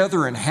it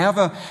together and have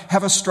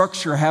a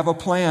structure, have a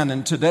plan.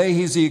 And today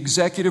he's the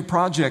executive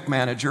project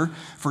manager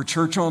for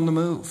Church on the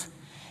Move.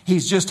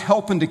 He's just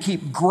helping to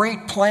keep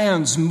great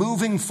plans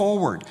moving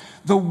forward.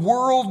 The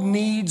world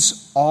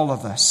needs all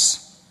of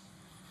us.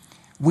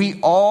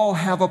 We all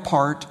have a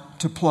part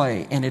to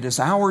play, and it is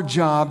our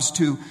jobs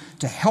to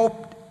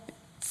help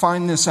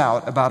find this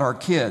out about our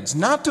kids.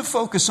 Not to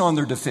focus on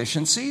their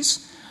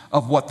deficiencies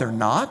of what they're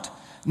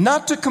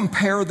not to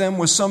compare them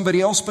with somebody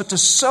else, but to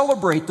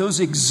celebrate those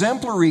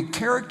exemplary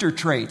character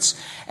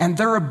traits and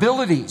their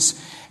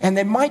abilities. And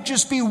they might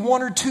just be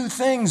 1 or 2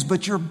 things,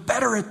 but you're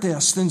better at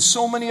this than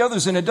so many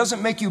others. And it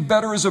doesn't make you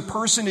better as a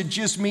person. It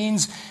just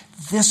means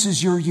this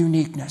is your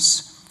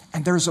uniqueness.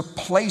 And there's a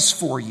place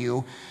for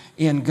you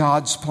in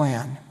God's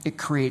plan. It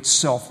creates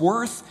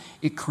self-worth.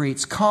 It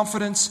creates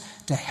confidence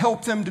to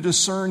help them to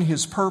discern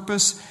His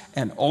purpose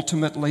and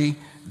ultimately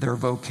their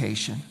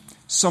vocation.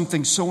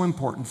 Something so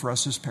important for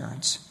us as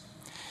parents.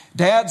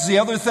 Dads, the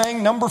other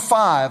thing, number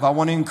 5, I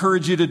want to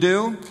encourage you to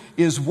do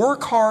is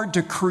work hard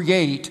to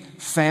create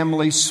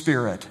family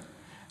spirit.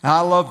 Now, I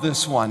love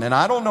this one, and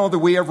I don't know that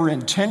we ever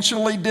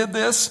intentionally did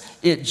this.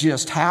 It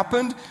just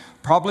happened,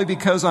 probably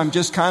because I'm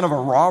just kind of a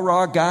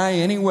rah-rah guy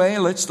anyway.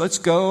 Let's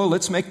go,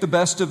 let's make the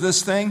best of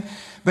this thing.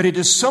 But it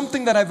is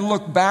something that I've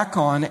looked back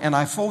on and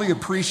I fully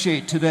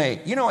appreciate today.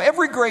 You know,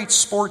 every great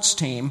sports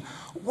team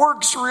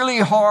works really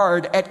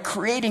hard at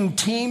creating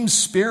team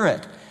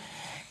spirit.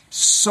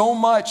 So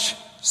much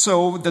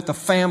so that the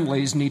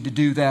families need to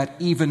do that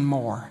even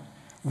more.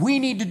 We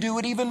need to do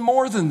it even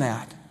more than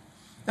that.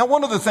 Now,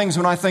 one of the things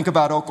when I think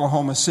about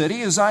Oklahoma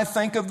City is I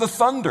think of the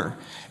thunder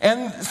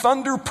and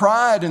thunder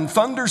pride and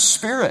thunder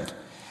spirit.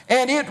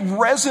 And it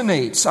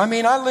resonates. I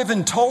mean, I live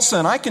in Tulsa,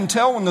 and I can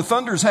tell when the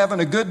Thunder's having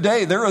a good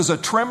day. There is a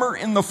tremor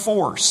in the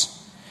force.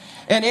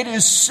 And it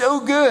is so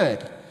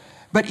good.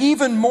 But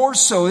even more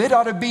so, it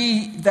ought to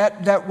be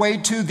that way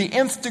to the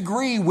nth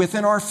degree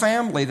within our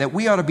family, that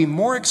we ought to be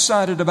more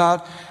excited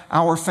about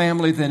our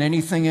family than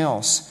anything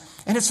else.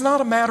 And it's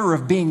not a matter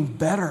of being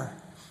better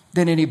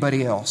than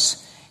anybody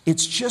else.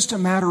 It's just a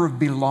matter of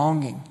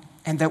belonging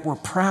and that we're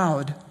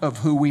proud of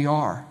who we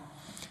are.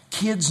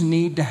 Kids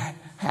need to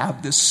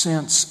have this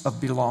sense of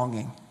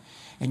belonging.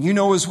 And you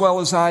know as well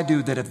as I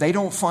do that if they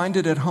don't find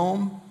it at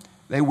home,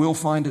 they will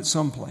find it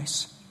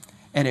someplace.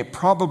 And it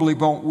probably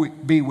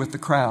won't be with the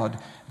crowd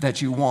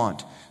that you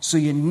want. So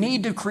you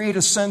need to create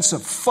a sense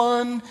of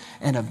fun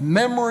and of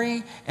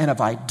memory and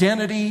of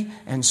identity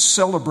and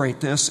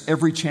celebrate this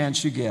every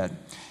chance you get.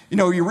 You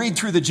know, you read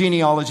through the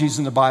genealogies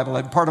in the Bible.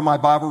 And part of my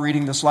Bible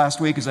reading this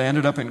last week is I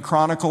ended up in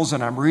Chronicles,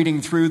 and I'm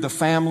reading through the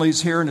families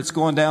here, and it's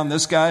going down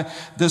this guy,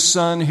 this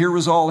son, here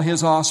was all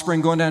his offspring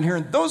going down here.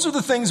 And those are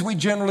the things we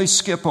generally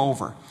skip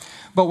over.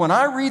 But when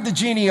I read the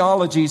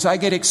genealogies, I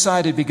get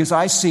excited because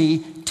I see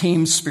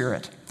team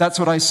spirit. That's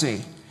what I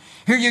see.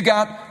 Here you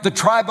got the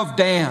tribe of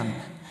Dan,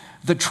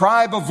 the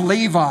tribe of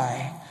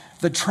Levi,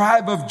 the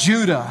tribe of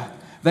Judah.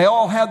 They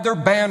all had their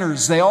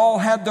banners. They all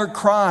had their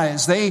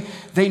cries. They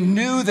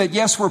knew that,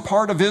 yes, we're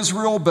part of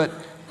Israel, but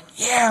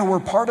yeah, we're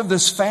part of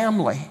this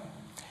family.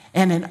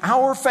 And in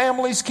our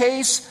family's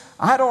case,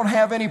 I don't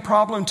have any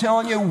problem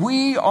telling you,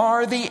 we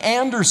are the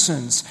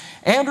Andersons.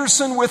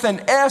 Anderson with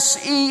an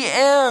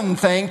S-E-N,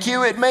 thank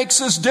you. It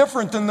makes us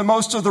different than the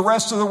most of the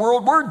rest of the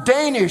world. We're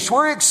Danish.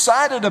 We're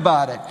excited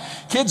about it.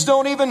 Kids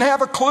don't even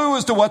have a clue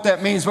as to what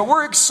that means, but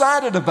we're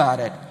excited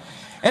about it.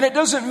 And it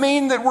doesn't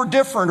mean that we're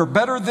different or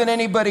better than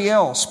anybody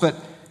else, but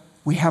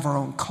we have our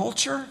own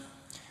culture.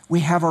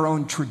 We have our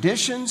own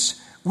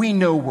traditions. We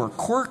know we're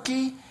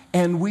quirky,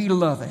 and we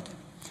love it.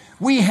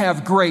 We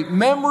have great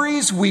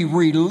memories. We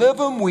relive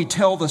them. We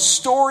tell the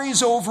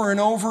stories over and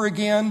over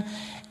again,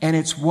 and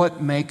it's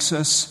what makes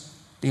us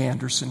the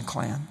Anderson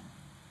clan.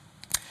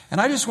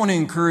 And I just want to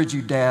encourage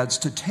you, dads,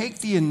 to take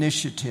the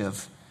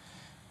initiative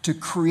to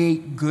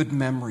create good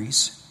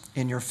memories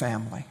in your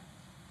family.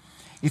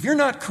 If you're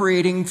not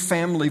creating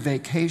family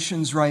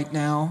vacations right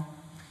now,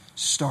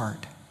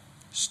 start.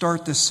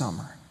 Start this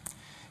summer.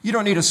 You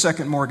don't need a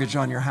second mortgage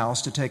on your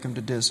house to take them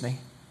to Disney.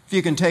 If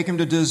you can take them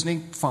to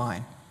Disney,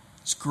 fine.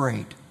 It's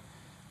great.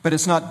 But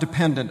it's not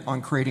dependent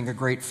on creating a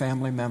great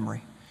family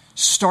memory.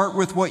 Start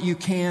with what you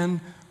can,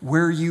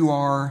 where you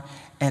are,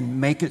 and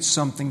make it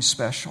something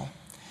special.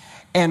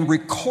 And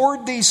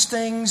record these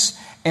things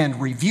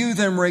and review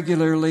them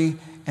regularly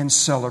and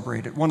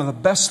celebrate it. One of the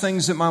best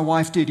things that my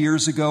wife did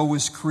years ago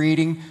was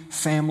creating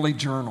family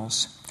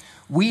journals.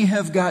 We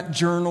have got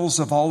journals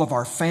of all of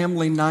our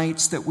family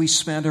nights that we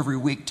spent every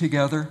week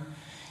together.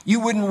 You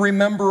wouldn't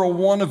remember a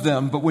one of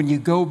them, but when you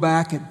go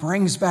back, it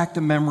brings back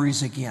the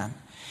memories again.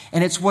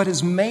 And it's what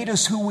has made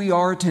us who we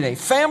are today.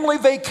 Family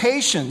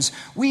vacations.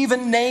 We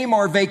even name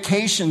our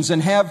vacations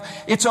and have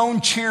its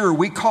own cheer.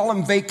 We call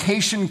them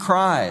vacation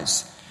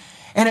cries.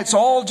 And it's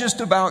all just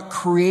about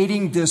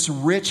creating this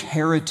rich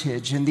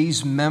heritage and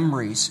these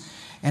memories.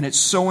 And it's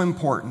so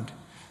important.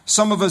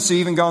 Some of us have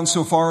even gone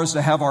so far as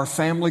to have our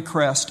family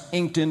crest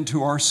inked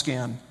into our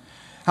skin.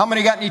 How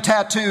many got any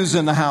tattoos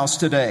in the house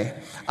today?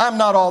 I'm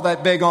not all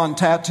that big on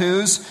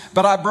tattoos,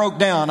 but I broke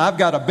down. I've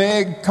got a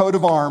big coat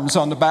of arms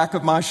on the back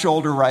of my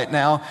shoulder right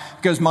now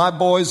because my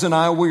boys and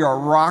I, we are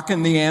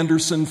rocking the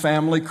Anderson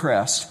family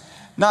crest.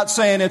 Not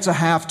saying it's a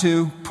have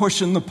to,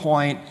 pushing the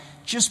point.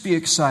 Just be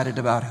excited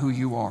about who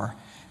you are.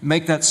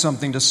 Make that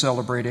something to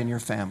celebrate in your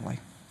family.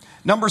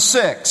 Number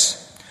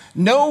 6,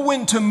 know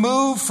when to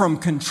move from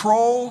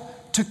control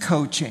to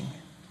coaching.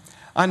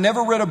 I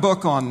never read a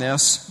book on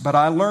this, but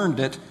I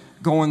learned it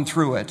going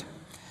through it.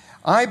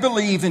 I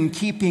believe in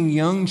keeping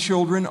young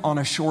children on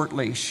a short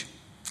leash.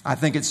 I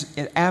think it's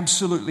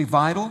absolutely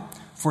vital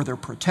for their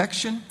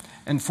protection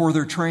and for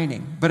their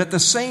training. But at the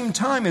same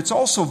time, it's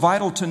also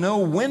vital to know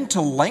when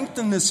to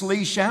lengthen this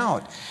leash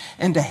out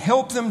and to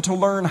help them to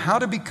learn how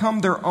to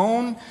become their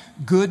own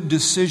good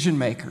decision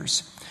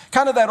makers.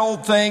 Kind of that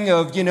old thing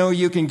of,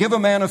 you can give a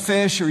man a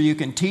fish or you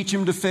can teach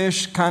him to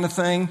fish kind of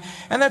thing.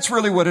 And that's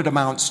really what it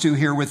amounts to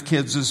here with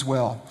kids as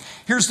well.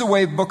 Here's the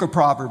way the book of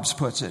Proverbs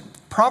puts it.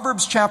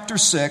 Proverbs chapter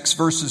 6,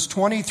 verses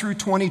 20 through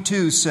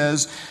 22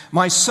 says,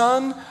 "My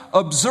son,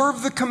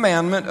 observe the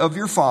commandment of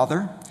your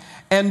father,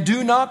 and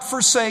do not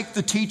forsake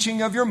the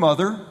teaching of your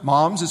mother."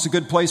 Moms, it's a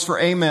good place for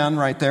amen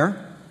right there.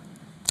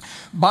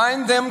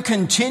 "Bind them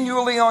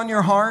continually on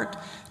your heart,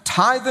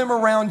 tie them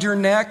around your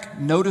neck."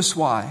 Notice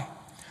why.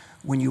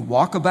 "When you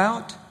walk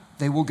about,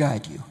 they will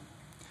guide you.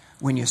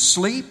 When you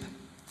sleep,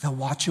 they'll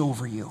watch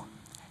over you.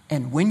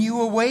 And when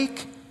you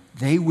awake,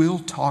 they will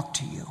talk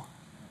to you."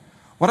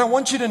 What I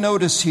want you to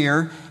notice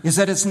here is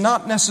that it's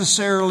not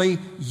necessarily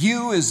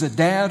you as the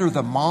dad or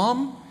the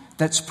mom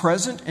that's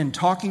present and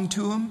talking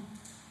to them,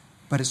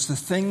 but it's the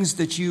things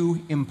that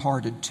you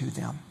imparted to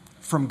them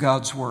from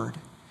God's Word.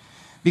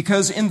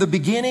 Because in the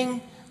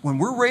beginning, when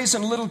we're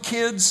raising little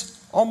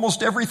kids,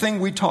 almost everything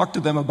we talk to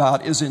them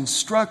about is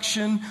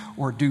instruction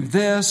or do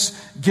this,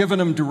 giving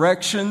them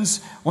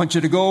directions. Want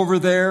you to go over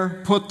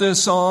there, put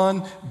this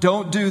on,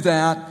 don't do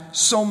that.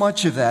 So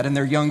much of that in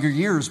their younger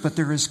years. But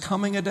there is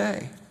coming a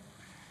day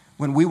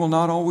when we will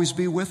not always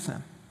be with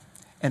them.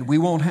 And we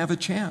won't have a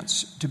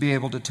chance to be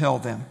able to tell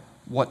them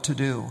what to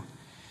do.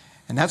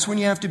 And that's when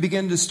you have to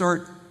begin to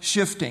start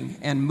shifting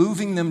and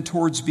moving them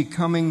towards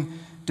becoming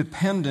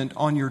dependent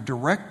on your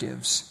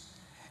directives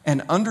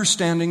and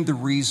understanding the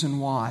reason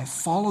why.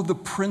 Follow the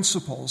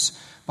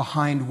principles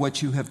behind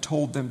what you have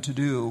told them to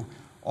do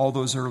all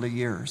those early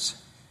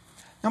years.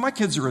 Now, my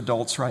kids are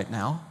adults right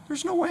now.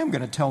 There's no way I'm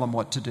going to tell them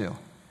what to do.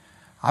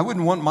 I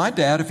wouldn't want my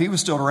dad, if he was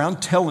still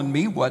around, telling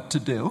me what to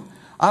do.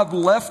 I've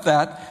left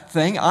that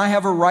thing. I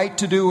have a right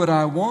to do what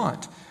I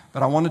want.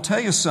 But I want to tell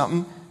you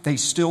something. They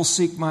still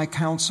seek my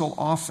counsel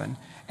often,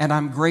 and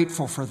I'm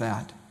grateful for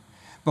that.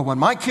 But when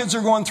my kids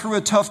are going through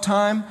a tough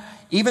time,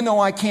 even though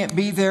I can't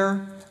be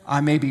there,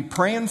 I may be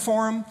praying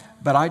for them,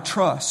 but I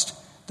trust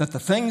that the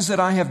things that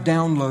I have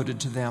downloaded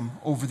to them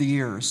over the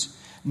years,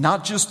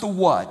 not just the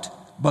what,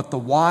 but the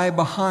why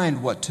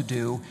behind what to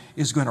do,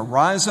 is going to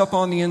rise up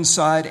on the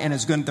inside and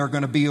they're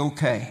going to be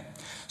okay.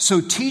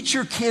 So teach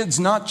your kids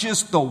not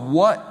just the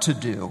what to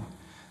do,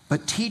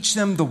 but teach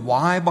them the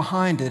why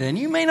behind it. And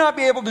you may not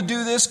be able to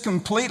do this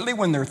completely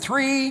when they're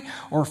 3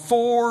 or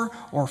 4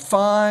 or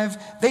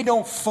 5. They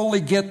don't fully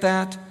get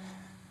that.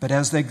 But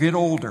as they get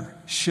older,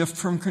 shift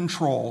from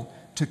control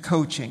to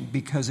coaching,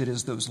 because it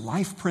is those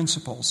life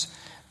principles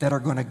that are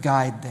going to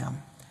guide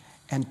them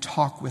and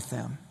talk with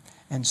them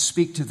and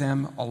speak to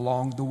them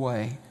along the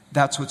way.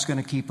 That's what's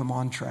going to keep them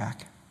on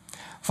track.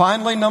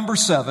 Finally, number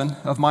 7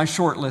 of my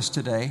short list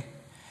today,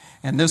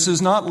 and this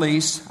is not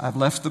least, I've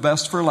left the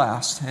best for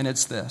last, and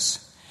it's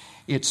this.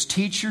 It's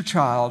teach your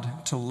child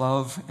to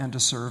love and to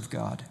serve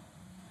God.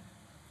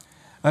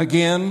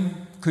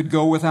 Again, could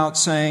go without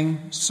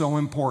saying, so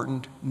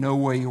important, no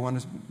way you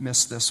want to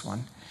miss this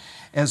one.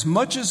 As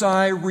much as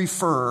I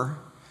refer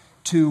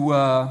to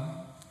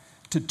I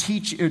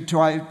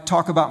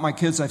talk about my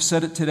kids, I've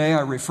said it today,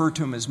 I refer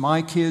to them as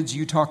my kids,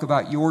 you talk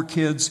about your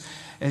kids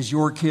as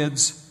your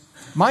kids.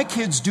 My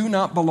kids do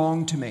not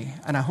belong to me,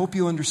 and I hope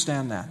you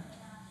understand that.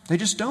 They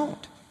just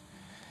don't.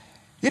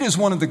 It is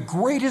one of the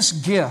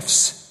greatest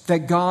gifts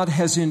that God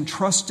has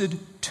entrusted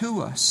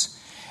to us.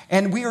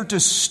 And we are to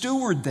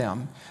steward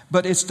them,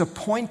 but it's to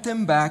point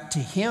them back to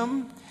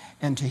Him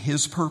and to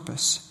His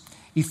purpose.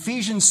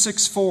 Ephesians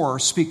 6:4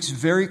 speaks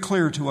very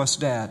clear to us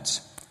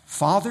dads.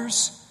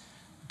 Fathers,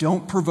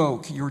 don't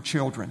provoke your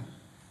children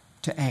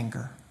to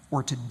anger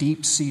or to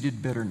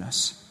deep-seated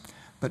bitterness,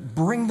 but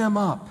bring them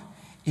up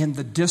in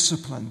the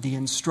discipline, the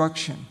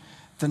instruction,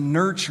 the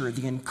nurture,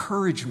 the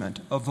encouragement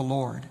of the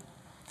Lord.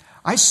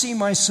 I see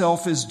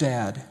myself as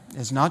dad,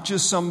 as not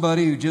just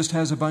somebody who just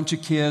has a bunch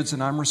of kids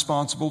and I'm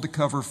responsible to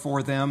cover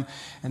for them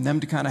and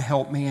them to kind of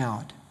help me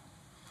out.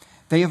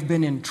 They have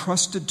been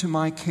entrusted to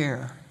my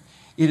care.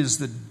 It is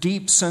the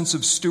deep sense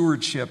of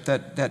stewardship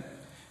that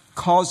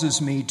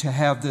causes me to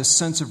have this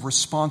sense of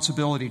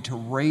responsibility to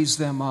raise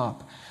them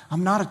up.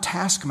 I'm not a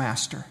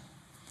taskmaster.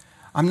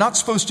 I'm not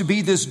supposed to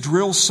be this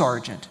drill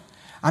sergeant.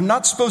 I'm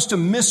not supposed to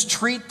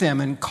mistreat them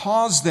and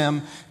cause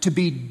them to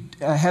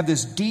have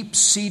this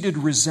deep-seated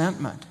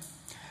resentment.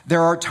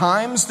 There are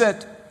times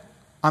that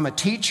I'm a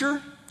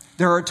teacher.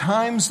 There are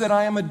times that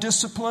I am a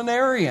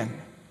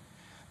disciplinarian.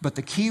 But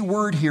the key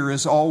word here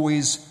is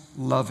always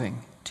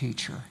loving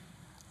teacher,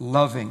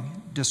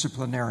 loving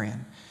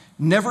disciplinarian.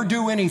 Never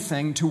do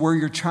anything to where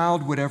your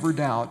child would ever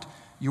doubt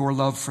your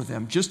love for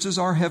them, just as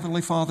our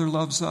Heavenly Father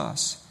loves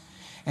us.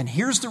 And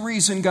here's the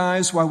reason,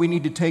 guys, why we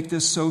need to take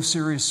this so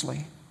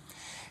seriously.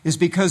 Is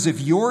because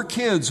if your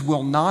kids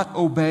will not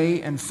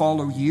obey and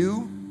follow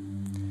you,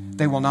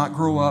 they will not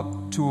grow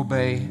up to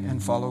obey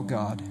and follow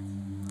God.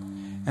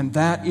 And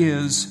that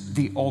is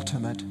the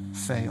ultimate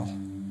fail.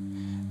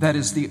 That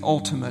is the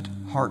ultimate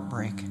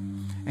heartbreak.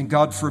 And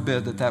God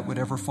forbid that would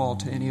ever fall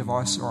to any of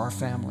us or our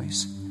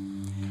families.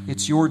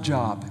 It's your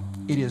job.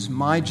 It is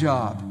my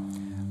job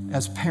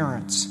as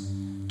parents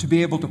to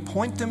be able to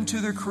point them to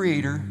their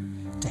Creator,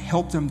 to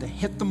help them to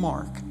hit the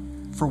mark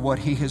for what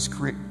He has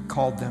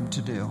called them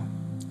to do.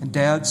 And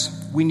dads,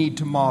 we need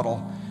to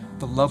model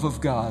the love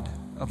of God,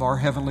 of our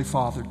Heavenly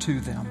Father,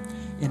 to them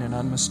in an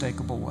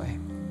unmistakable way.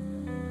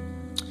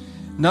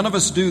 None of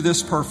us do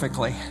this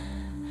perfectly.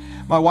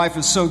 My wife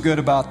is so good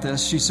about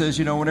this. She says,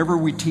 whenever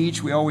we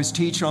teach, we always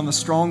teach on the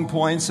strong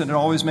points, and it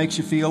always makes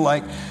you feel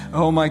like,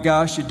 oh my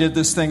gosh, you did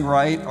this thing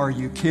right. Are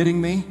you kidding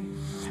me?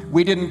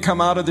 We didn't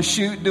come out of the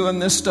chute doing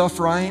this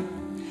stuff right.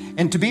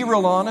 And to be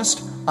real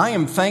honest, I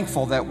am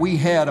thankful that we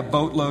had a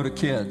boatload of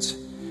kids,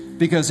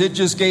 because it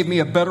just gave me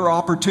a better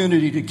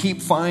opportunity to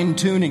keep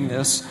fine-tuning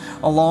this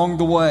along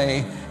the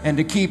way and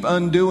to keep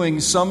undoing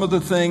some of the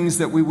things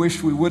that we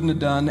wish we wouldn't have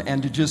done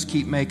and to just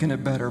keep making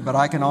it better. But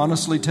I can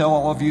honestly tell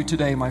all of you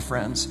today, my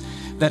friends,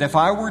 that if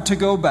I were to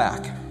go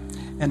back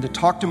and to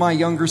talk to my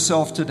younger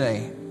self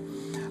today,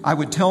 I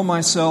would tell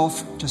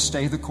myself to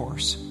stay the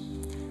course,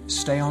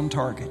 stay on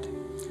target,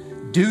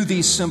 do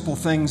these simple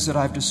things that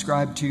I've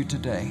described to you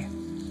today.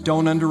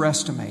 Don't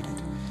underestimate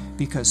it,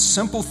 because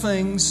simple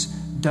things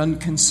done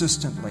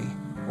consistently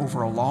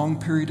over a long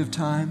period of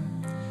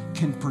time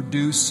can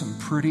produce some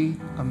pretty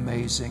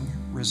amazing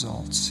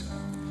results.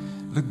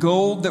 The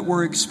gold that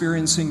we're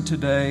experiencing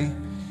today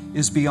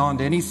is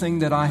beyond anything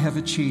that I have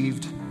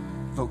achieved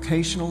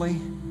vocationally,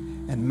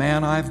 and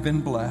man, I've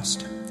been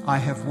blessed. I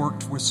have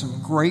worked with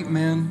some great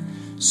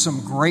men,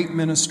 some great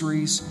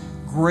ministries,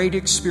 great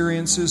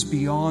experiences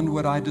beyond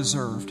what I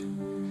deserved.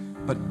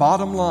 But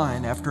bottom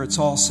line, after it's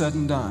all said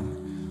and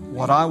done,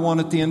 what I want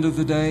at the end of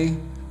the day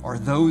are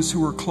those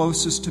who are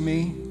closest to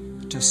me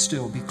to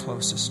still be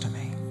closest to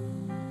me.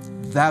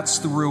 That's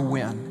the real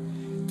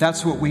win.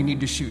 That's what we need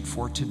to shoot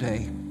for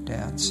today,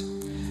 dads.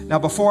 Now,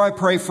 before I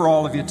pray for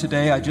all of you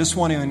today, I just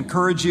want to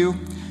encourage you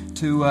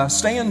to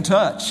stay in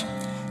touch.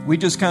 We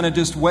just kind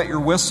of wet your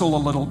whistle a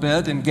little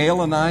bit, and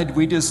Gail and I,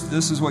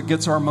 this is what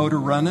gets our motor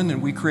running,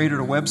 and we created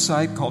a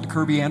website called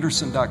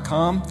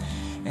KirbyAnderson.com,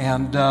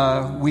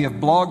 and we have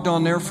blogged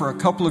on there for a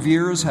couple of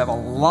years, have a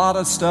lot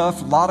of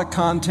stuff, a lot of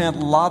content, a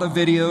lot of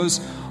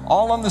videos,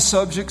 all on the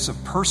subjects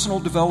of personal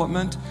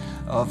development,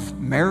 of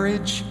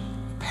marriage,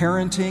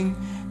 parenting,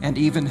 and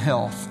even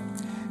health.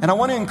 And I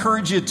want to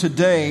encourage you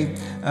today,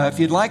 if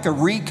you'd like a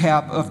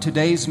recap of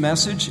today's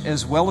message,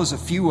 as well as a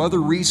few other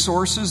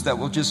resources that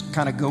will just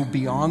kind of go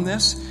beyond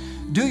this,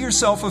 do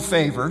yourself a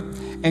favor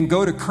and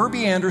go to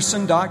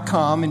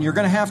KirbyAnderson.com, and you're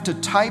going to have to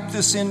type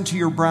this into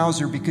your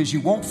browser because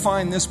you won't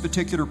find this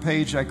particular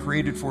page I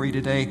created for you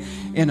today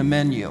in a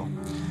menu.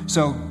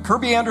 So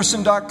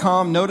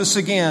KirbyAnderson.com, notice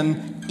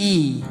again,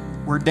 E,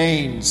 we're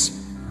Danes,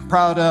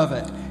 proud of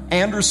it,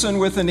 Anderson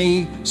with an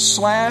E,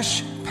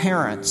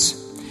 /parents.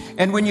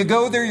 And when you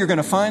go there, you're going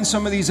to find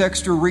some of these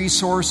extra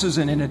resources.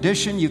 And in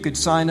addition, you could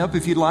sign up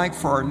if you'd like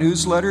for our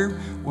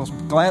newsletter. We'll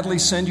gladly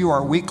send you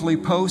our weekly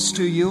posts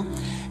to you.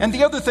 And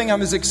the other thing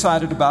I'm as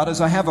excited about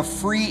is I have a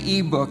free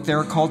ebook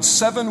there called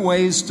 7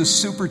 Ways to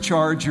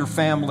Supercharge Your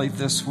Family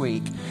This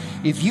Week.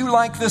 If you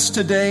like this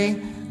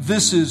today,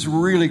 this is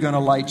really going to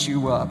light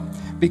you up,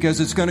 because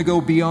it's going to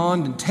go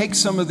beyond and take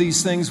some of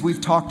these things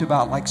we've talked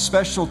about, like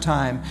special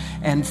time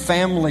and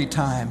family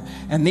time,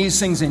 and these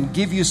things, and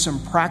give you some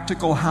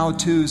practical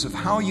how-tos of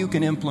how you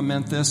can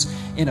implement this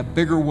in a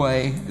bigger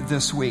way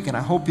this week. And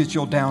I hope that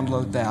you'll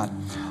download that.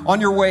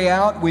 On your way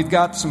out, we've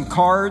got some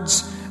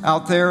cards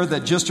out there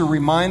that just are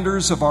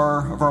reminders of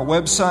our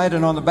website.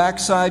 And on the back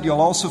side, you'll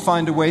also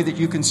find a way that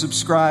you can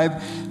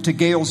subscribe to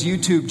Gail's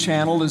YouTube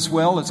channel as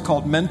well. It's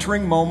called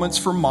Mentoring Moments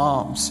for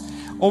Moms.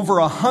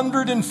 Over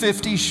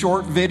 150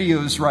 short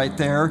videos right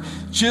there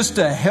just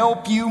to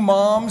help you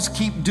moms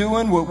keep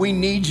doing what we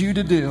need you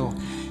to do,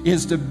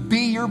 is to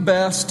be your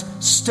best,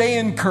 stay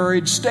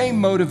encouraged, stay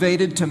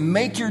motivated, to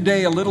make your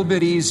day a little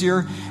bit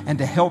easier, and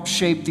to help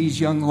shape these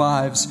young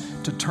lives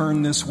to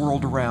turn this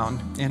world around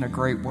in a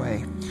great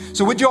way.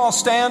 So would you all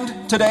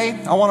stand today?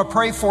 I want to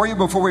pray for you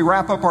before we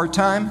wrap up our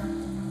time.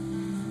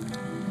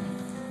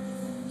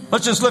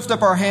 Let's just lift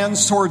up our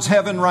hands towards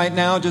heaven right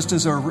now, just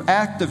as an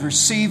act of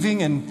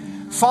receiving.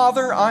 And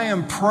Father, I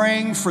am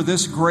praying for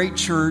this great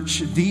church,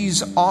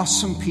 these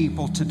awesome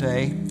people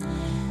today.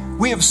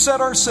 We have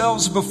set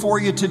ourselves before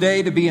you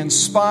today to be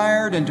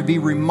inspired and to be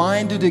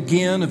reminded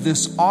again of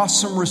this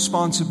awesome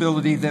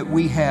responsibility that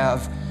we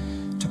have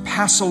to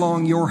pass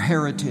along your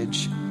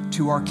heritage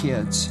to our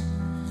kids.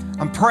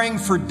 I'm praying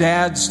for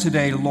dads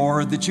today,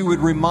 Lord, that you would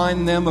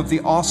remind them of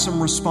the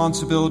awesome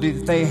responsibility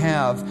that they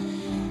have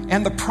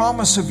and the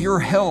promise of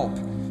your help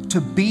to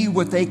be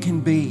what they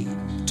can be,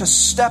 to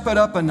step it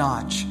up a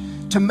notch,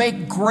 to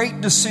make great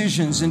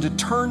decisions, and to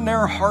turn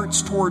their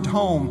hearts toward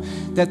home,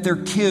 that their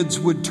kids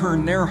would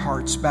turn their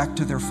hearts back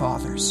to their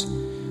fathers.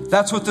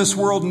 That's what this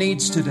world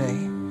needs today.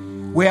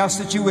 We ask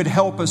that you would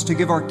help us to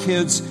give our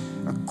kids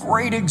a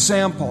great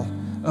example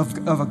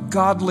of a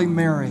godly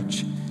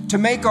marriage, to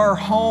make our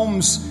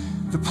homes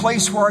the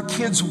place where our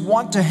kids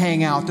want to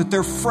hang out, that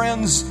their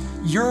friends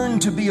yearn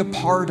to be a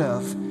part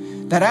of.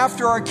 That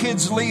after our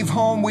kids leave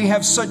home, we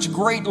have such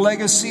great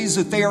legacies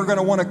that they are going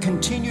to want to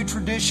continue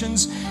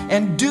traditions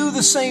and do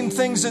the same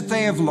things that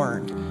they have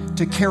learned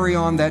to carry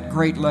on that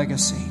great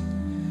legacy.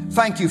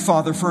 Thank you,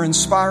 Father, for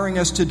inspiring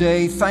us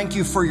today. Thank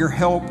you for your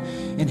help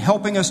in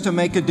helping us to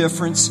make a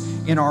difference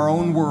in our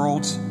own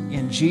worlds.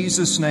 In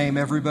Jesus' name,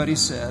 everybody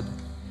said,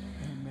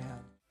 amen.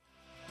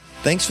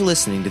 Thanks for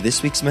listening to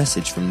this week's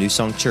message from New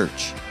Song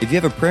Church. If you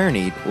have a prayer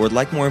need or would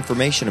like more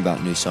information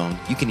about New Song,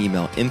 you can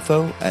email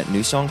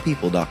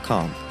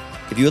info@newsongpeople.com.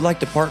 If you would like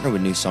to partner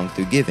with New Song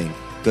through giving,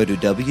 go to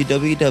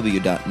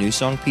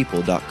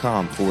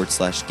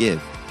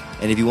www.newsongpeople.com/give.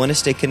 And if you want to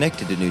stay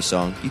connected to New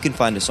Song, you can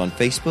find us on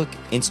Facebook,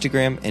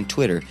 Instagram, and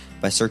Twitter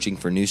by searching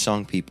for New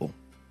Song People.